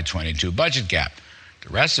FY22 budget gap. The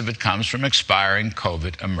rest of it comes from expiring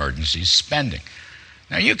COVID emergency spending.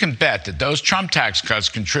 Now, you can bet that those Trump tax cuts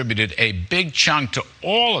contributed a big chunk to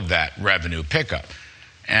all of that revenue pickup,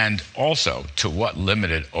 and also to what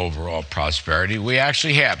limited overall prosperity we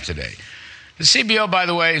actually have today. The CBO, by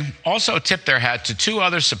the way, also tipped their hat to two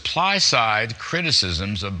other supply-side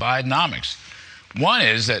criticisms of Bidenomics. One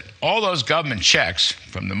is that all those government checks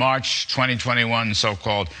from the March 2021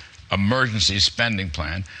 so-called emergency spending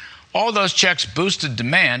plan, all those checks boosted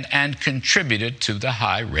demand and contributed to the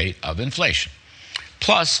high rate of inflation.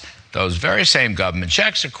 Plus, those very same government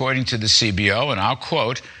checks, according to the CBO, and I'll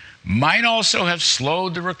quote, might also have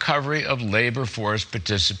slowed the recovery of labor force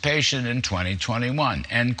participation in 2021,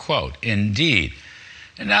 end quote. Indeed.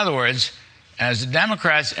 In other words, as the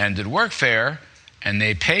Democrats ended workfare and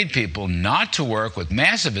they paid people not to work with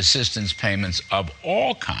massive assistance payments of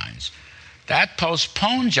all kinds, that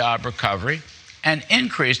postponed job recovery and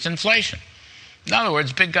increased inflation. In other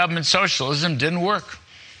words, big government socialism didn't work.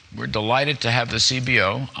 We're delighted to have the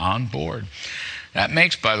CBO on board. That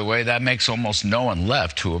makes almost no one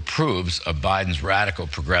left who approves of Biden's radical,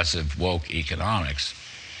 progressive, woke economics.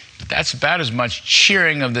 But that's about as much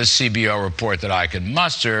cheering of this CBO report that I could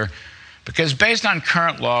muster, because based on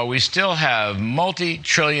current law, we still have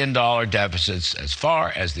multi-trillion-dollar deficits as far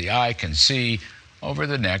as the eye can see over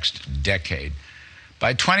the next decade.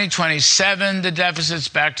 By 2027, the deficit's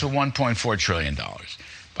back to $1.4 trillion.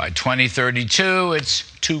 By 2032, it's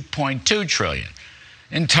 $2.2 trillion.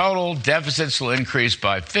 In total, deficits will increase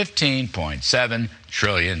by $15.7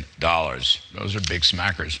 trillion. Those are big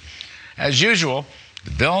smackers. As usual,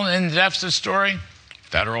 the villain in the deficit story,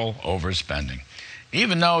 federal overspending.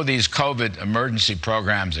 Even though these COVID emergency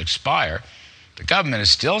programs expire, the government is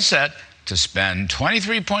still set to spend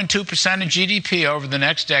 23.2% of GDP over the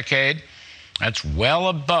next decade. That's well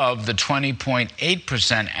above the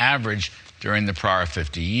 20.8% average during the prior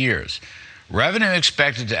 50 years. Revenue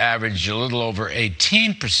expected to average a little over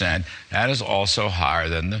 18%. That is also higher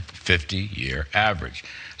than the 50-year average.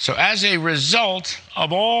 So as a result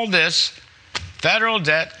of all this, federal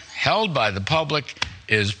debt held by the public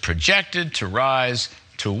is projected to rise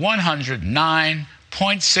to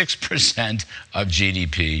 109.6% of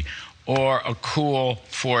GDP, or a cool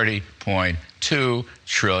 $40.2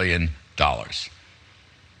 trillion.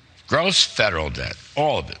 Gross federal debt,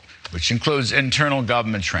 all of it, which includes internal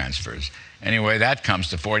government transfers. Anyway, that comes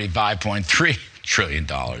to $45.3 trillion.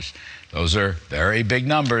 Those are very big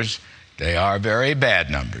numbers. They are very bad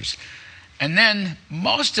numbers. And then,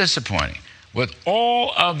 most disappointing, with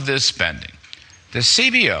all of this spending, the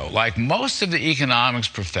CBO, like most of the economics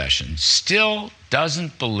profession, still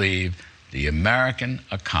doesn't believe the American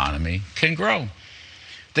economy can grow.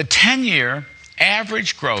 The 10-year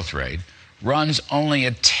average growth rate runs only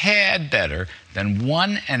a tad better than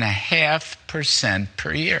 1.5%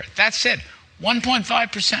 per year. That's it,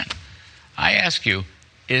 1.5%. I ask you,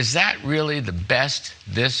 is that really the best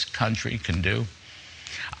this country can do?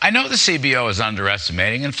 I know the CBO is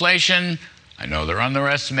underestimating inflation. I know they're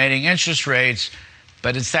underestimating interest rates,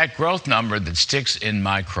 but it's that growth number that sticks in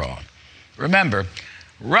my craw. Remember,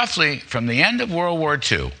 roughly from the end of World War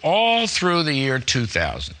II all through the year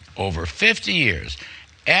 2000, over 50 years,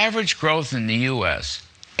 average growth in the U.S.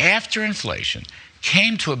 after inflation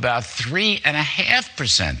came to about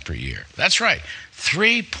 3.5% per year. That's right,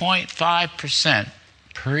 3.5%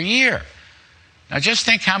 per year. Now just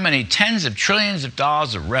think how many tens of trillions of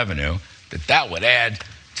dollars of revenue that would add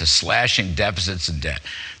to slashing deficits and debt.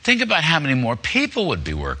 Think about how many more people would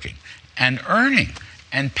be working and earning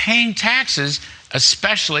and paying taxes,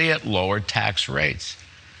 especially at lower tax rates.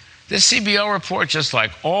 This CBO report, just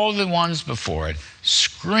like all the ones before it,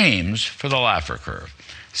 screams for the Laffer curve.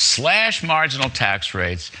 Slash marginal tax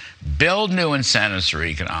rates, build new incentives for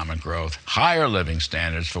economic growth, higher living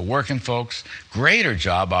standards for working folks, greater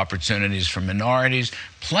job opportunities for minorities,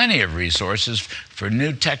 plenty of resources for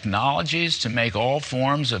new technologies to make all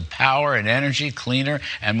forms of power and energy cleaner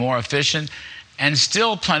and more efficient, and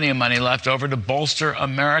still plenty of money left over to bolster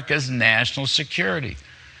America's national security.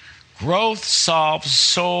 Growth solves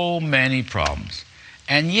so many problems,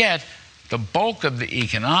 and yet the bulk of the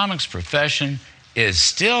economics profession is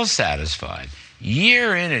still satisfied,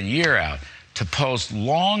 year in and year out, to post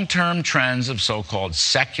long-term trends of so-called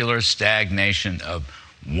secular stagnation of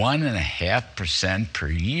 1.5% per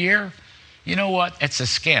year. You know what? It's a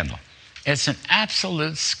scandal. It's an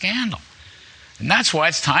absolute scandal. And that's why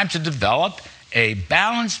it's time to develop a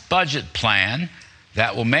balanced budget plan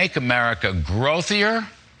that will make America growthier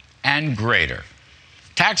and greater.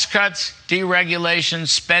 Tax cuts, deregulation,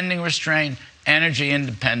 spending restraint, energy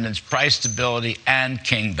independence, price stability, and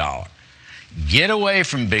king dollar. Get away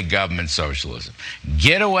from big government socialism.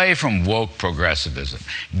 Get away from woke progressivism.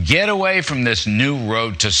 Get away from this new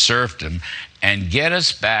road to serfdom and get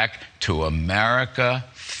us back to America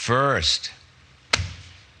first.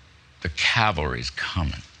 The cavalry's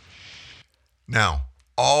coming. Now,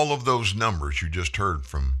 all of those numbers you just heard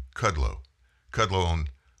from Kudlow on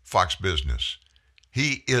Fox Business,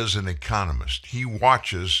 he is an economist. He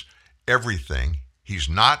watches everything. He's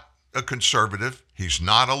not a conservative. He's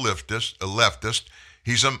not a leftist.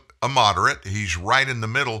 He's a moderate. He's right in the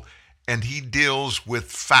middle, and he deals with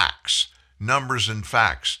facts, numbers and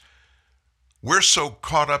facts. We're so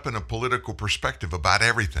caught up in a political perspective about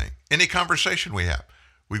everything. Any conversation we have,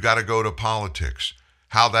 we've got to go to politics,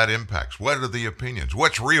 how that impacts, what are the opinions,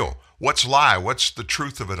 what's real, what's lie, what's the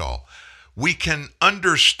truth of it all. We can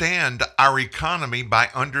understand our economy by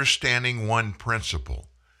understanding one principle.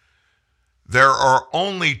 There are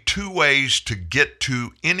only two ways to get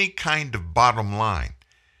to any kind of bottom line.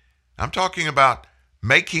 I'm talking about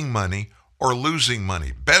making money or losing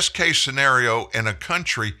money. Best case scenario in a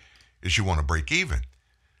country is you want to break even,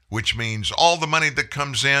 which means all the money that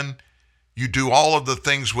comes in, you do all of the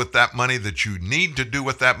things with that money that you need to do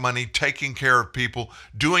with that money, taking care of people,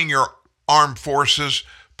 doing your armed forces,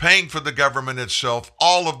 paying for the government itself,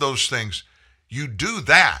 all of those things. You do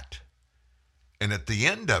that, and at the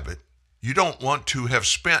end of it, you don't want to have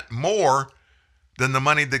spent more than the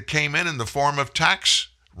money that came in the form of tax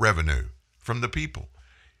revenue from the people.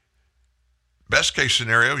 Best case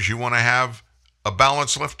scenario is you want to have a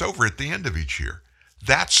balance left over at the end of each year.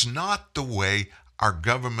 That's not the way our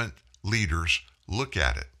government leaders look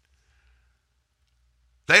at it.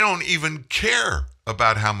 They don't even care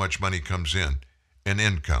about how much money comes in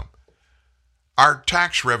income. Our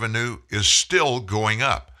tax revenue is still going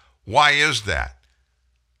up. Why is that?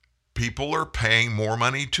 People are paying more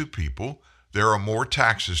money to people. There are more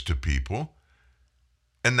taxes to people.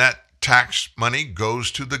 And that tax money goes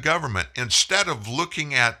to the government. Instead of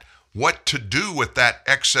looking at what to do with that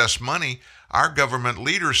excess money, our government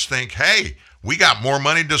leaders think, hey, we got more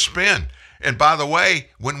money to spend. And by the way,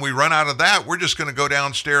 when we run out of that, we're just going to go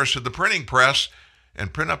downstairs to the printing press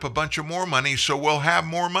and print up a bunch of more money so we'll have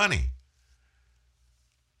more money.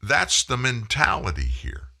 That's the mentality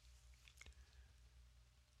here.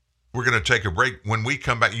 We're going to take a break. When we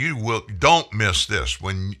come back, don't miss this.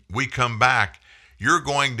 When we come back, you're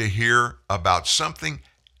going to hear about something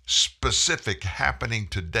specific happening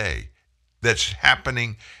today that's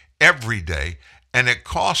happening every day, and it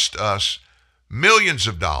cost us millions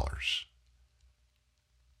of dollars.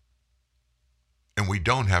 And we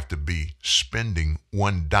don't have to be spending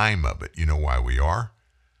one dime of it. You know why we are?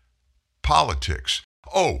 Politics.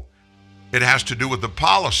 Oh, it has to do with the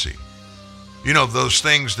policy. You know, those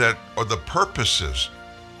things that are the purposes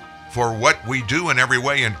for what we do in every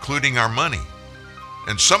way, including our money.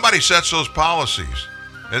 And somebody sets those policies.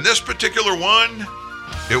 And this particular one,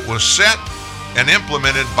 it was set and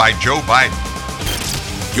implemented by Joe Biden.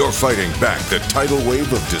 You're fighting back the tidal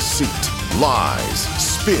wave of deceit, lies,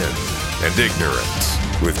 spin, and ignorance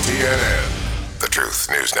with TNN, the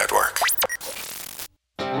Truth News Network.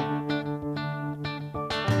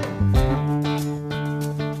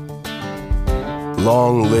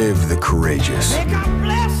 Long live the courageous,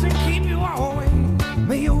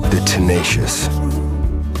 the tenacious,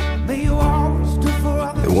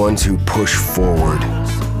 the ones who push forward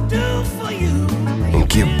and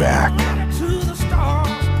give back.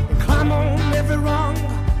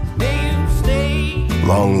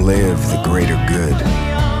 Long live the greater good.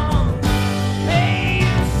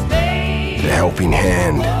 The helping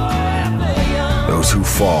hand. Those who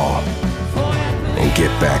fall and get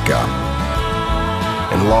back up.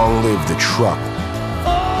 And long live the truck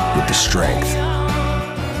with the strength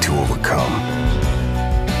to overcome.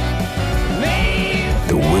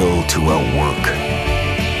 The will to outwork.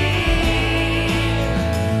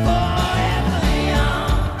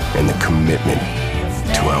 And the commitment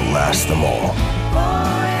to outlast them all.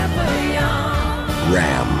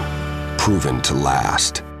 Ram, proven to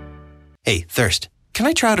last. Hey, Thirst, can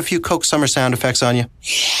I try out a few Coke Summer sound effects on you?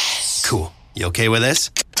 Yes. Cool. You okay with this?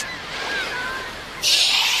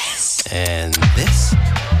 Yes. And this?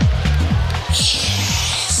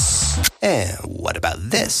 Yes. And what about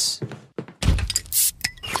this?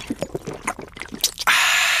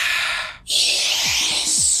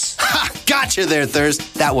 Yes. Ha! Gotcha there,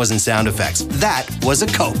 Thirst. That wasn't sound effects. That was a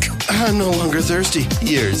Coke. I'm no longer thirsty.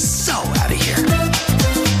 You're so out of here.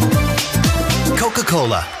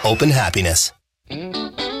 Coca-Cola. Open happiness.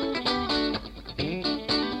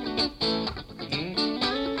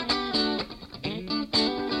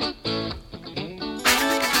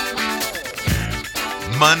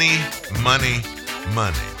 Money, money,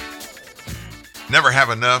 money. Never have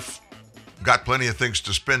enough. Got plenty of things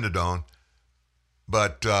to spend it on.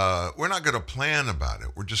 But we're not going to plan about it.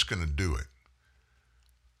 We're just going to do it.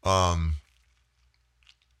 I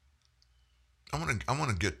want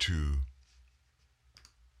to get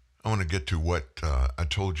to what I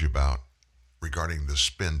told you about regarding the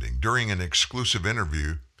spending. During an exclusive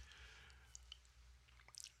interview,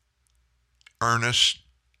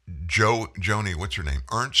 Joni, what's her name?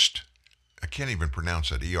 Ernst? I can't even pronounce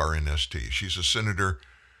that, E-R-N-S-T. She's a senator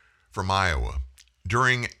from Iowa.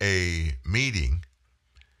 During a meeting,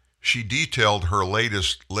 she detailed her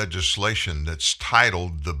latest legislation that's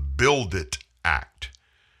titled the Build It Act.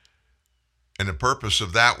 And the purpose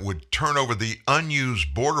of that would turn over the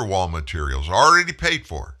unused border wall materials already paid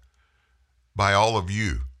for by all of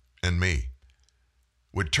you and me,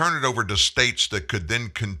 would turn it over to states that could then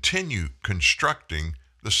continue constructing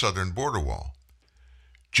the southern border wall.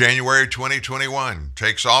 January 2021,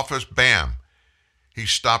 takes office, bam. He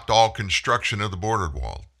stopped all construction of the border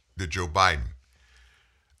wall, did Joe Biden.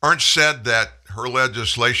 Ernst said that her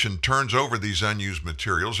legislation turns over these unused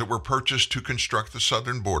materials that were purchased to construct the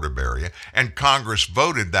southern border barrier, and Congress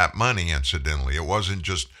voted that money, incidentally. It wasn't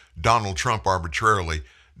just Donald Trump arbitrarily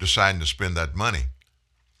deciding to spend that money.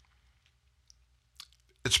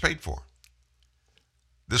 It's paid for.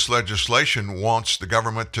 This legislation wants the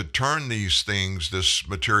government to turn this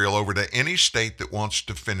material over to any state that wants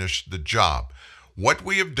to finish the job. What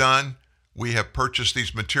we have done, we have purchased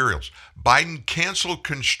these materials. Biden canceled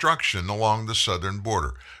construction along the southern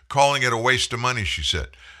border, calling it a waste of money, she said.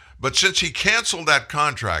 But since he canceled that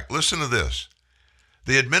contract, listen to this.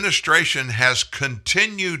 The administration has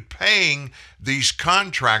continued paying these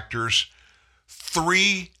contractors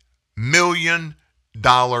 $3 million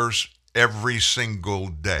every single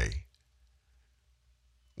day.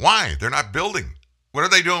 Why? They're not building. What are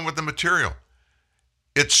they doing with the material?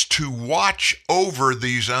 It's to watch over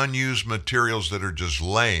these unused materials that are just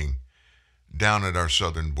laying down at our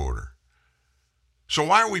southern border. So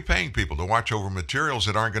why are we paying people to watch over materials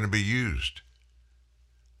that aren't going to be used?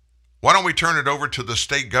 Why don't we turn it over to the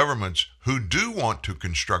state governments who do want to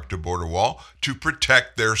construct a border wall to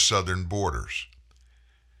protect their southern borders?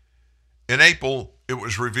 In April, it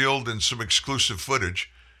was revealed in some exclusive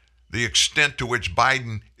footage the extent to which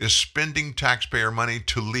Biden is spending taxpayer money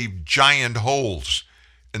to leave giant holes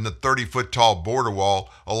in the 30-foot tall border wall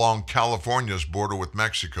along California's border with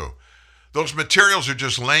Mexico. Those materials are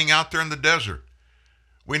just laying out there in the desert.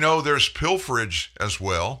 We know there's pilferage as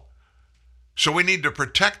well. So we need to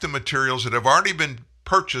protect the materials that have already been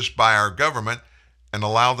purchased by our government and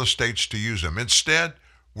allow the states to use them. Instead,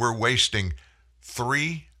 we're wasting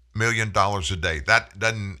 $3 million a day. That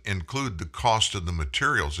doesn't include the cost of the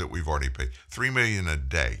materials that we've already paid. $3 million a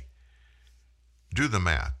day. Do the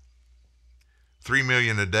math. $3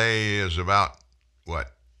 million a day is about,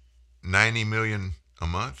 what, 90 million a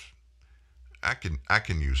month? I can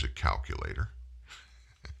use a calculator.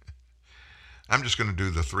 I'm just going to do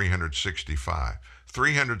the 365.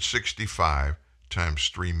 365 times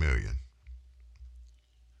 3 million.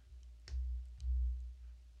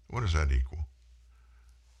 What does that equal?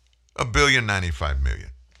 $1,095,000,000.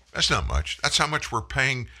 That's not much. That's how much we're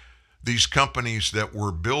paying these companies that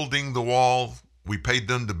were building the wall. We paid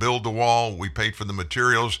them to build the wall. We paid for the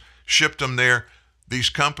materials, shipped them there. These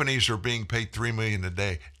companies are being paid $3 million a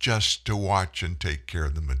day just to watch and take care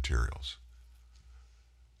of the materials.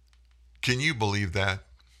 Can you believe that?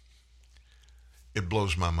 It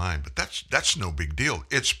blows my mind, but that's no big deal.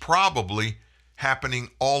 It's probably happening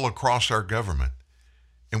all across our government,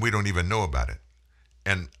 and we don't even know about it.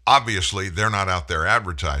 And obviously, they're not out there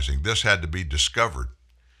advertising. This had to be discovered,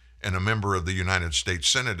 and a member of the United States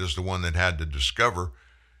Senate is the one that had to discover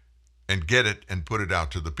and get it and put it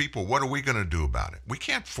out to the people. What are we going to do about it? We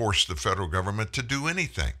can't force the federal government to do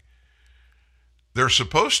anything. They're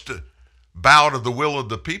supposed to bow to the will of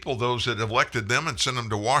the people, those that elected them and sent them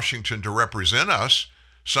to Washington to represent us.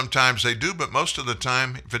 Sometimes they do, but most of the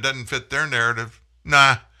time, if it doesn't fit their narrative,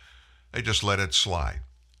 they just let it slide.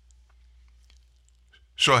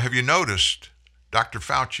 So have you noticed Dr.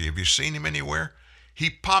 Fauci? Have you seen him anywhere? He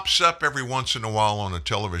pops up every once in a while on a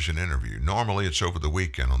television interview. Normally it's over the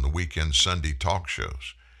weekend on the weekend Sunday talk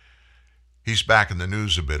shows. He's back in the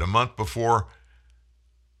news a bit. A month before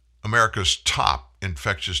America's top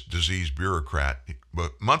infectious disease bureaucrat,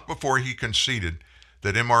 but a month before he conceded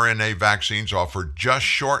that mRNA vaccines offered just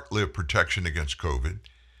short-lived protection against COVID,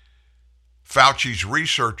 Fauci's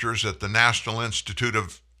researchers at the National Institute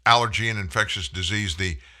of Allergy and Infectious Disease,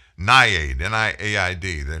 the NIAID,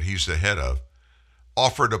 N-I-A-I-D, that he's the head of,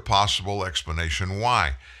 offered a possible explanation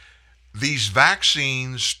why. These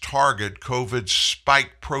vaccines target COVID's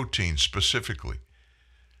spike protein specifically.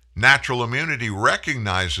 Natural immunity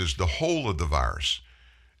recognizes the whole of the virus,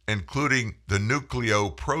 including the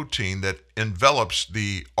nucleoprotein that envelops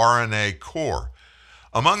the RNA core.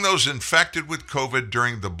 Among those infected with COVID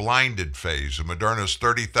during the blinded phase of Moderna's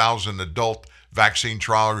 30,000 adult vaccine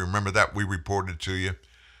trial, remember that we reported to you,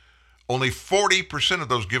 only 40% of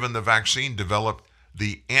those given the vaccine developed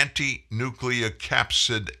the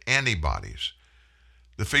anti-nucleocapsid antibodies.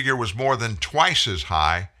 The figure was more than twice as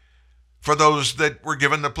high for those that were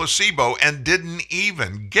given the placebo and didn't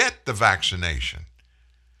even get the vaccination.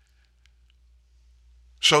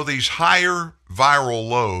 So these higher viral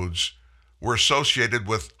loads were associated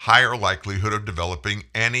with higher likelihood of developing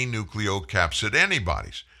anti-nucleocapsid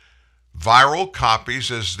antibodies. Viral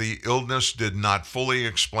copies, as the illness did not fully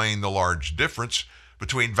explain the large difference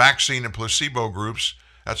between vaccine and placebo groups.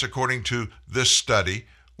 That's according to this study,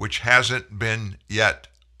 which hasn't been yet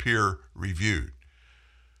peer-reviewed.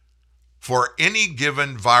 For any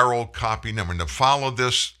given viral copy number, to follow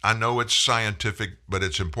this, I know it's scientific, but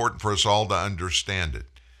it's important for us all to understand it.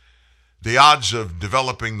 The odds of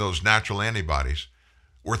developing those natural antibodies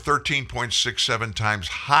were 13.67 times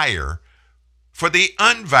higher for the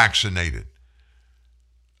unvaccinated.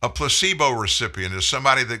 A placebo recipient is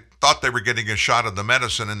somebody that thought they were getting a shot of the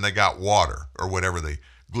medicine and they got water or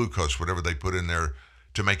glucose, whatever they put in there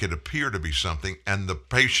to make it appear to be something, and the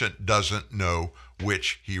patient doesn't know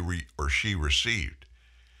which he or she received.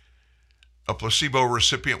 A placebo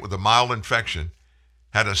recipient with a mild infection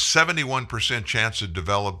had a 71% chance of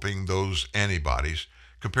developing those antibodies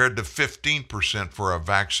compared to 15% for a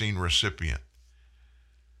vaccine recipient.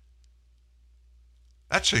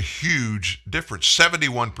 That's a huge difference.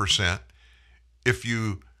 71%. If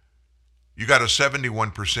you got a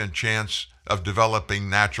 71% chance of developing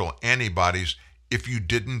natural antibodies if you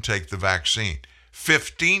didn't take the vaccine.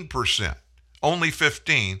 15%, only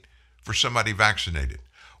 15 for somebody vaccinated.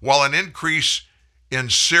 While an increase in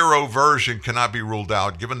seroversion cannot be ruled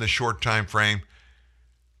out, given the short time frame,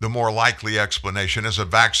 the more likely explanation is a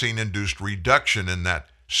vaccine-induced reduction in that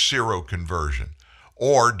seroconversion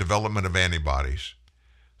or development of antibodies.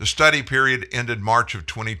 The study period ended March of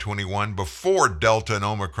 2021 before Delta and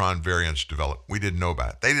Omicron variants developed. We didn't know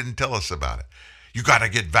about it. They didn't tell us about it. You got to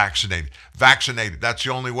get vaccinated. Vaccinated. That's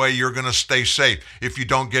the only way you're going to stay safe. If you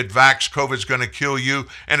don't get vaxxed, COVID's going to kill you,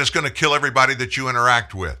 and it's going to kill everybody that you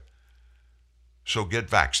interact with. So get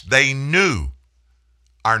vaxxed. They knew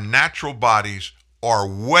our natural bodies are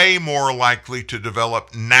way more likely to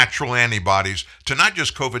develop natural antibodies to not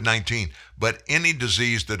just COVID-19, but any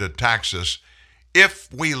disease that attacks us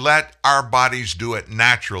if we let our bodies do it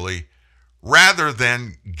naturally rather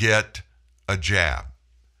than get a jab.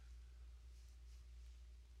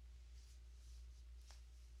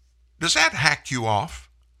 Does that hack you off?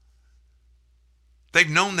 They've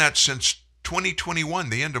known that since 2021,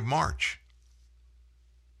 the end of March.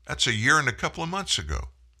 That's a year and a couple of months ago.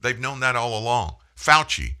 They've known that all along.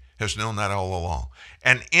 Fauci has known that all along.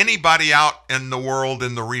 And anybody out in the world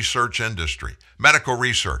in the research industry, medical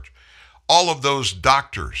research, all of those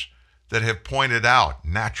doctors that have pointed out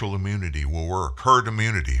natural immunity will work, herd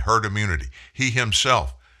immunity. He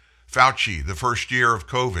himself, Fauci, the first year of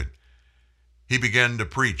COVID, he began to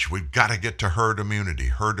preach, we've got to get to herd immunity.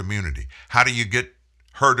 How do you get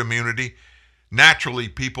herd immunity? Naturally,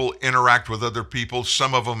 people interact with other people.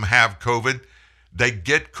 Some of them have COVID. They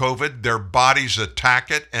get COVID. Their bodies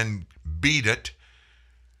attack it and beat it.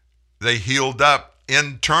 They healed up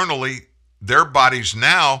internally. Their bodies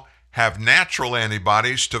now have natural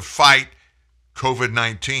antibodies to fight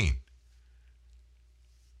COVID-19.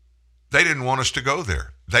 They didn't want us to go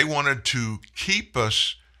there. They wanted to keep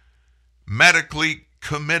us medically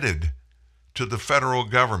committed to the federal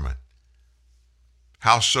government.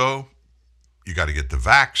 How so? You got to get the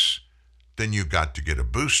vax, then you've got to get a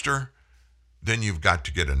booster, then you've got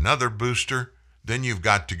to get another booster, then you've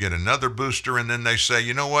got to get another booster, and then they say,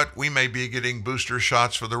 you know what, we may be getting booster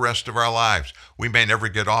shots for the rest of our lives. We may never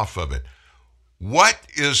get off of it. What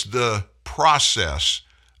is the process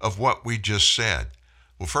of what we just said?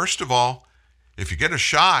 Well, first of all, if you get a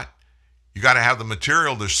shot, you got to have the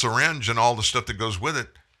material, the syringe, and all the stuff that goes with it.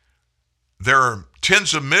 There are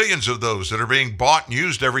tens of millions of those that are being bought and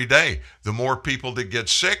used every day. The more people that get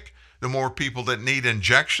sick, the more people that need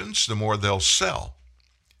injections, the more they'll sell.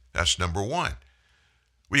 That's number one.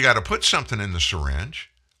 We got to put something in the syringe.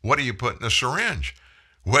 What do you put in the syringe?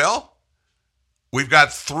 Well, we've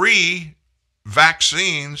got 3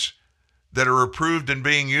 vaccines that are approved and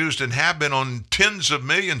being used and have been on tens of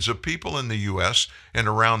millions of people in the U.S. and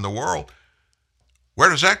around the world. Where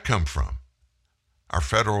does that come from? Our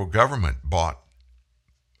federal government bought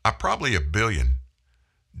probably 1 billion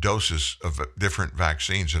doses of different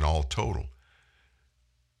vaccines in all total.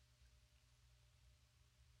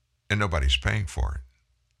 And nobody's paying for it.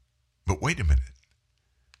 But wait a minute.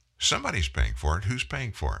 Somebody's paying for it. Who's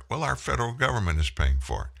paying for it? Well, our federal government is paying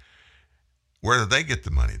for it. Where do they get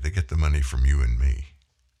the money? They get the money from you and me.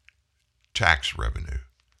 Tax revenue.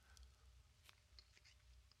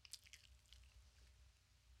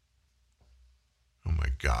 Oh my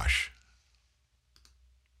gosh.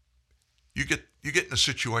 You get in a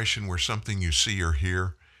situation where something you see or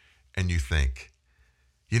hear and you think,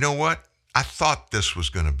 you know what? I thought this was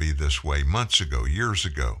going to be this way months ago, years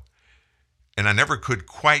ago, and I never could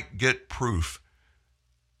quite get proof.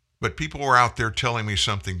 But people were out there telling me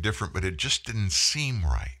something different, but it just didn't seem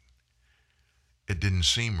right. It didn't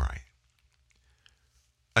seem right.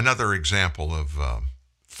 Another example of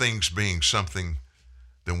things being something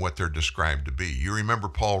than what they're described to be. You remember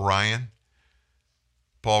Paul Ryan?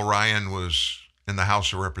 Paul Ryan was in the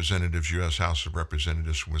House of Representatives, U.S. House of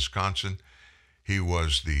Representatives from Wisconsin. He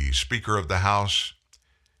was the Speaker of the House.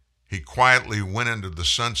 He quietly went into the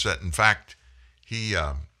sunset. In fact, he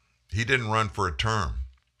didn't run for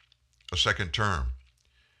a second term.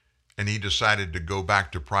 And he decided to go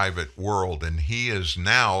back to private world. And he is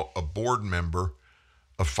now a board member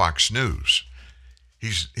of Fox News.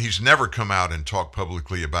 He's never come out and talked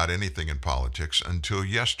publicly about anything in politics until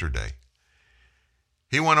yesterday.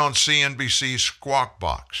 He went on CNBC's Squawk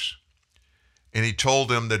Box, and he told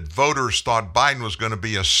them that voters thought Biden was going to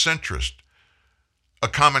be a centrist, a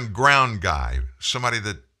common ground guy, somebody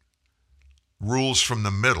that rules from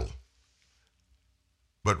the middle.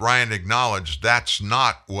 But Ryan acknowledged that's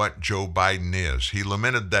not what Joe Biden is. He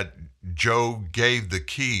lamented that Joe gave the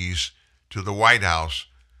keys to the White House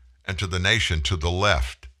and to the nation to the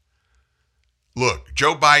left. Look,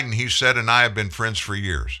 Joe Biden, he said, and I have been friends for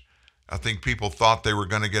years. I think people thought they were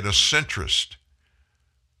going to get a centrist,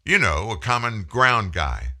 a common ground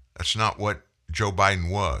guy. That's not what Joe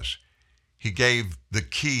Biden was. He gave the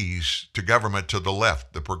keys to government to the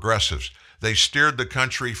left, the progressives. They steered the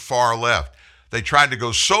country far left. They tried to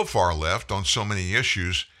go so far left on so many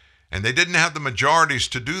issues, and they didn't have the majorities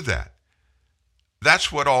to do that.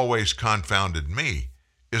 That's what always confounded me,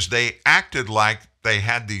 is they acted like they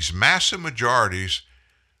had these massive majorities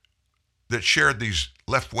that shared these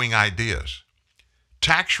left-wing ideas.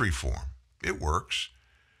 Tax reform, it works.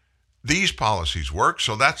 These policies work,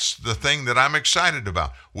 so that's the thing that I'm excited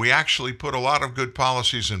about. We actually put a lot of good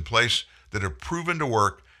policies in place that have proven to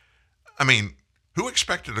work. I mean, who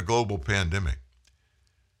expected a global pandemic?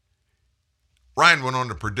 Ryan went on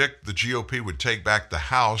to predict the GOP would take back the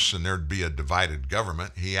House and there'd be a divided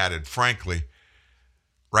government. He added, frankly,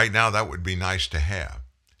 right now that would be nice to have.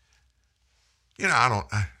 I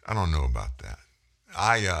don't know about that.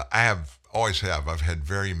 I've had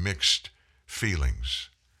very mixed feelings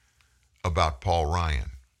about Paul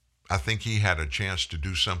Ryan. I think he had a chance to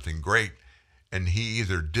do something great, and he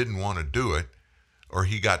either didn't want to do it or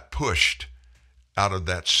he got pushed out of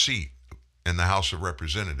that seat in the House of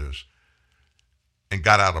Representatives and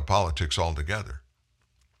got out of politics altogether.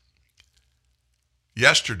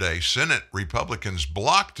 Yesterday, Senate Republicans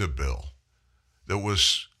blocked a bill that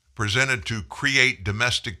was presented to create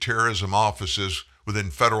domestic terrorism offices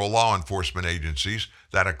within federal law enforcement agencies.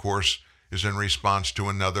 That, of course, is in response to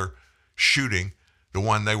another shooting. The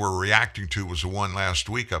one they were reacting to was the one last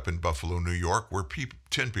week up in Buffalo, New York, where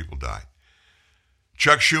 10 people died.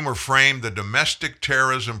 Chuck Schumer framed the Domestic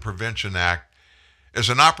Terrorism Prevention Act as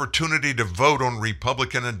an opportunity to vote on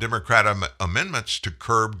Republican and Democrat amendments to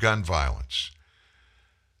curb gun violence.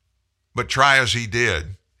 But try as he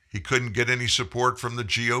did, he couldn't get any support from the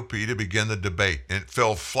GOP to begin the debate, and it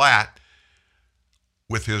fell flat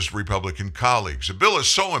with his Republican colleagues. The bill is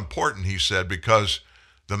so important, he said, because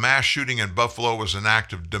the mass shooting in Buffalo was an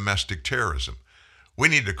act of domestic terrorism. We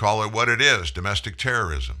need to call it what it is, domestic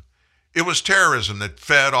terrorism. It was terrorism that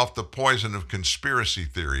fed off the poison of conspiracy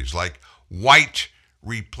theories like white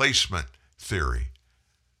replacement theory.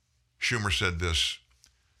 Schumer said this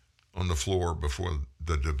on the floor before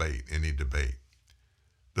the debate, any debate.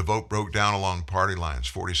 The vote broke down along party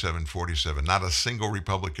lines, 47-47. Not a single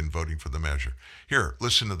Republican voting for the measure. Here,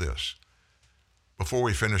 listen to this. Before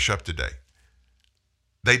we finish up today,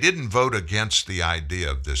 they didn't vote against the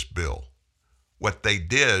idea of this bill. What they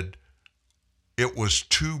did, it was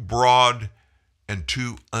too broad and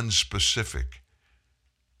too unspecific.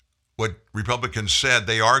 What Republicans said,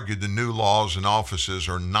 they argued the new laws and offices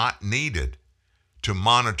are not needed to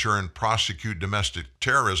monitor and prosecute domestic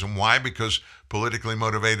terrorism. Why? Because politically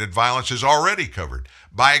motivated violence is already covered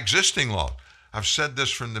by existing laws. I've said this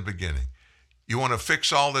from the beginning. You want to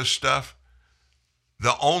fix all this stuff?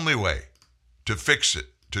 The only way to fix it,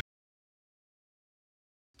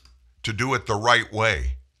 to do it the right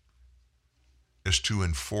way, is to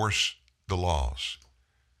enforce the laws.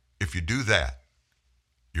 If you do that,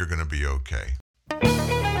 you're going to be okay.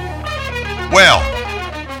 Well,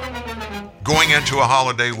 going into a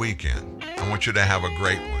holiday weekend, I want you to have a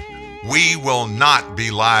great one. We will not be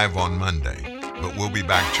live on Monday, but we'll be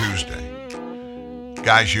back Tuesday.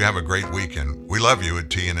 Guys, you have a great weekend. We love you at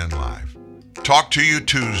TNN Live. Talk to you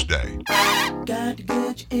Tuesday. Got to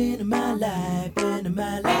get you into my life, into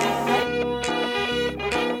my life.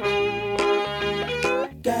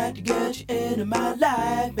 Got to get you into my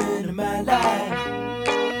life, into my life.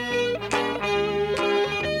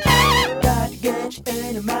 Got to get you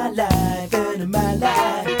into my life, into my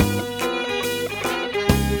life.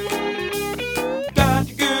 Got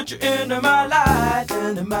to get you into my life,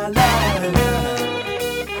 into my life.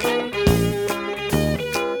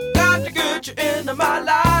 Got to get you into my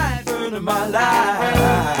life, into my life.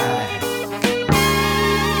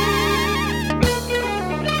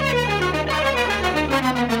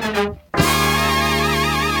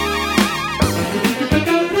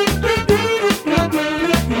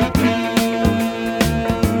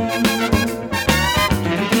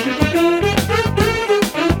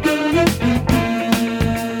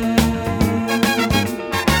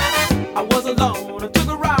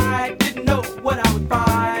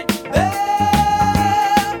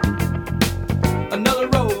 Another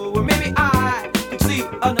road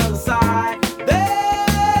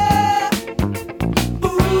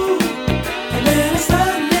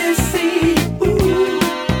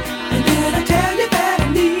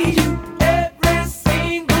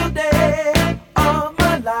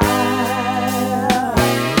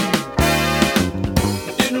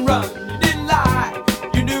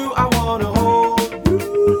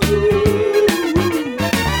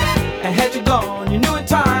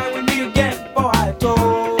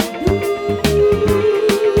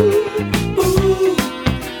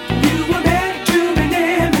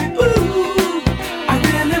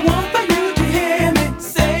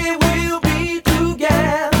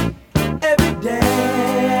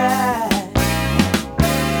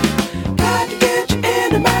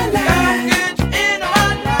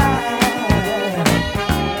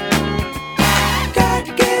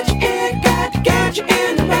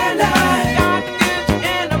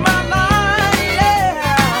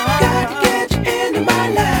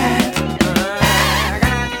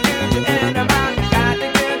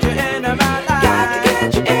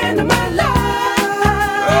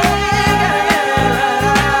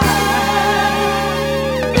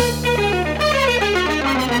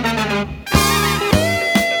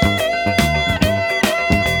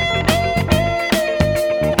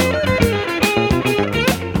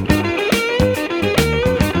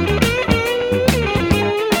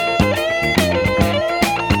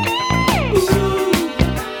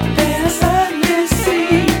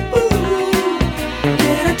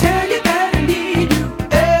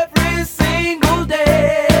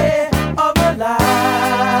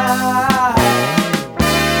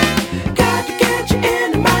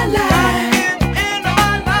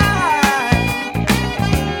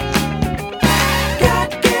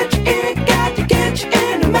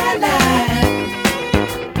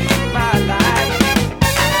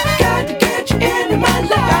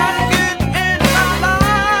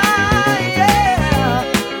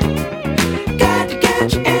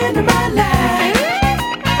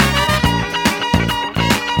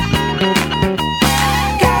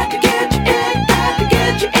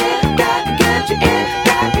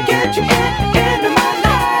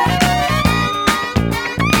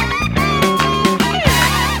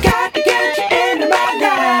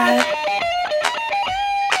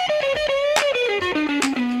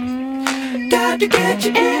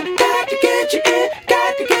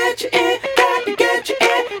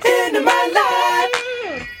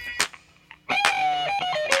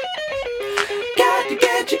to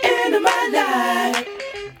get you into my life.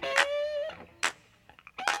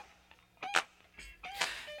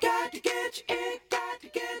 Got to get you in, got to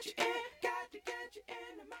get you in, got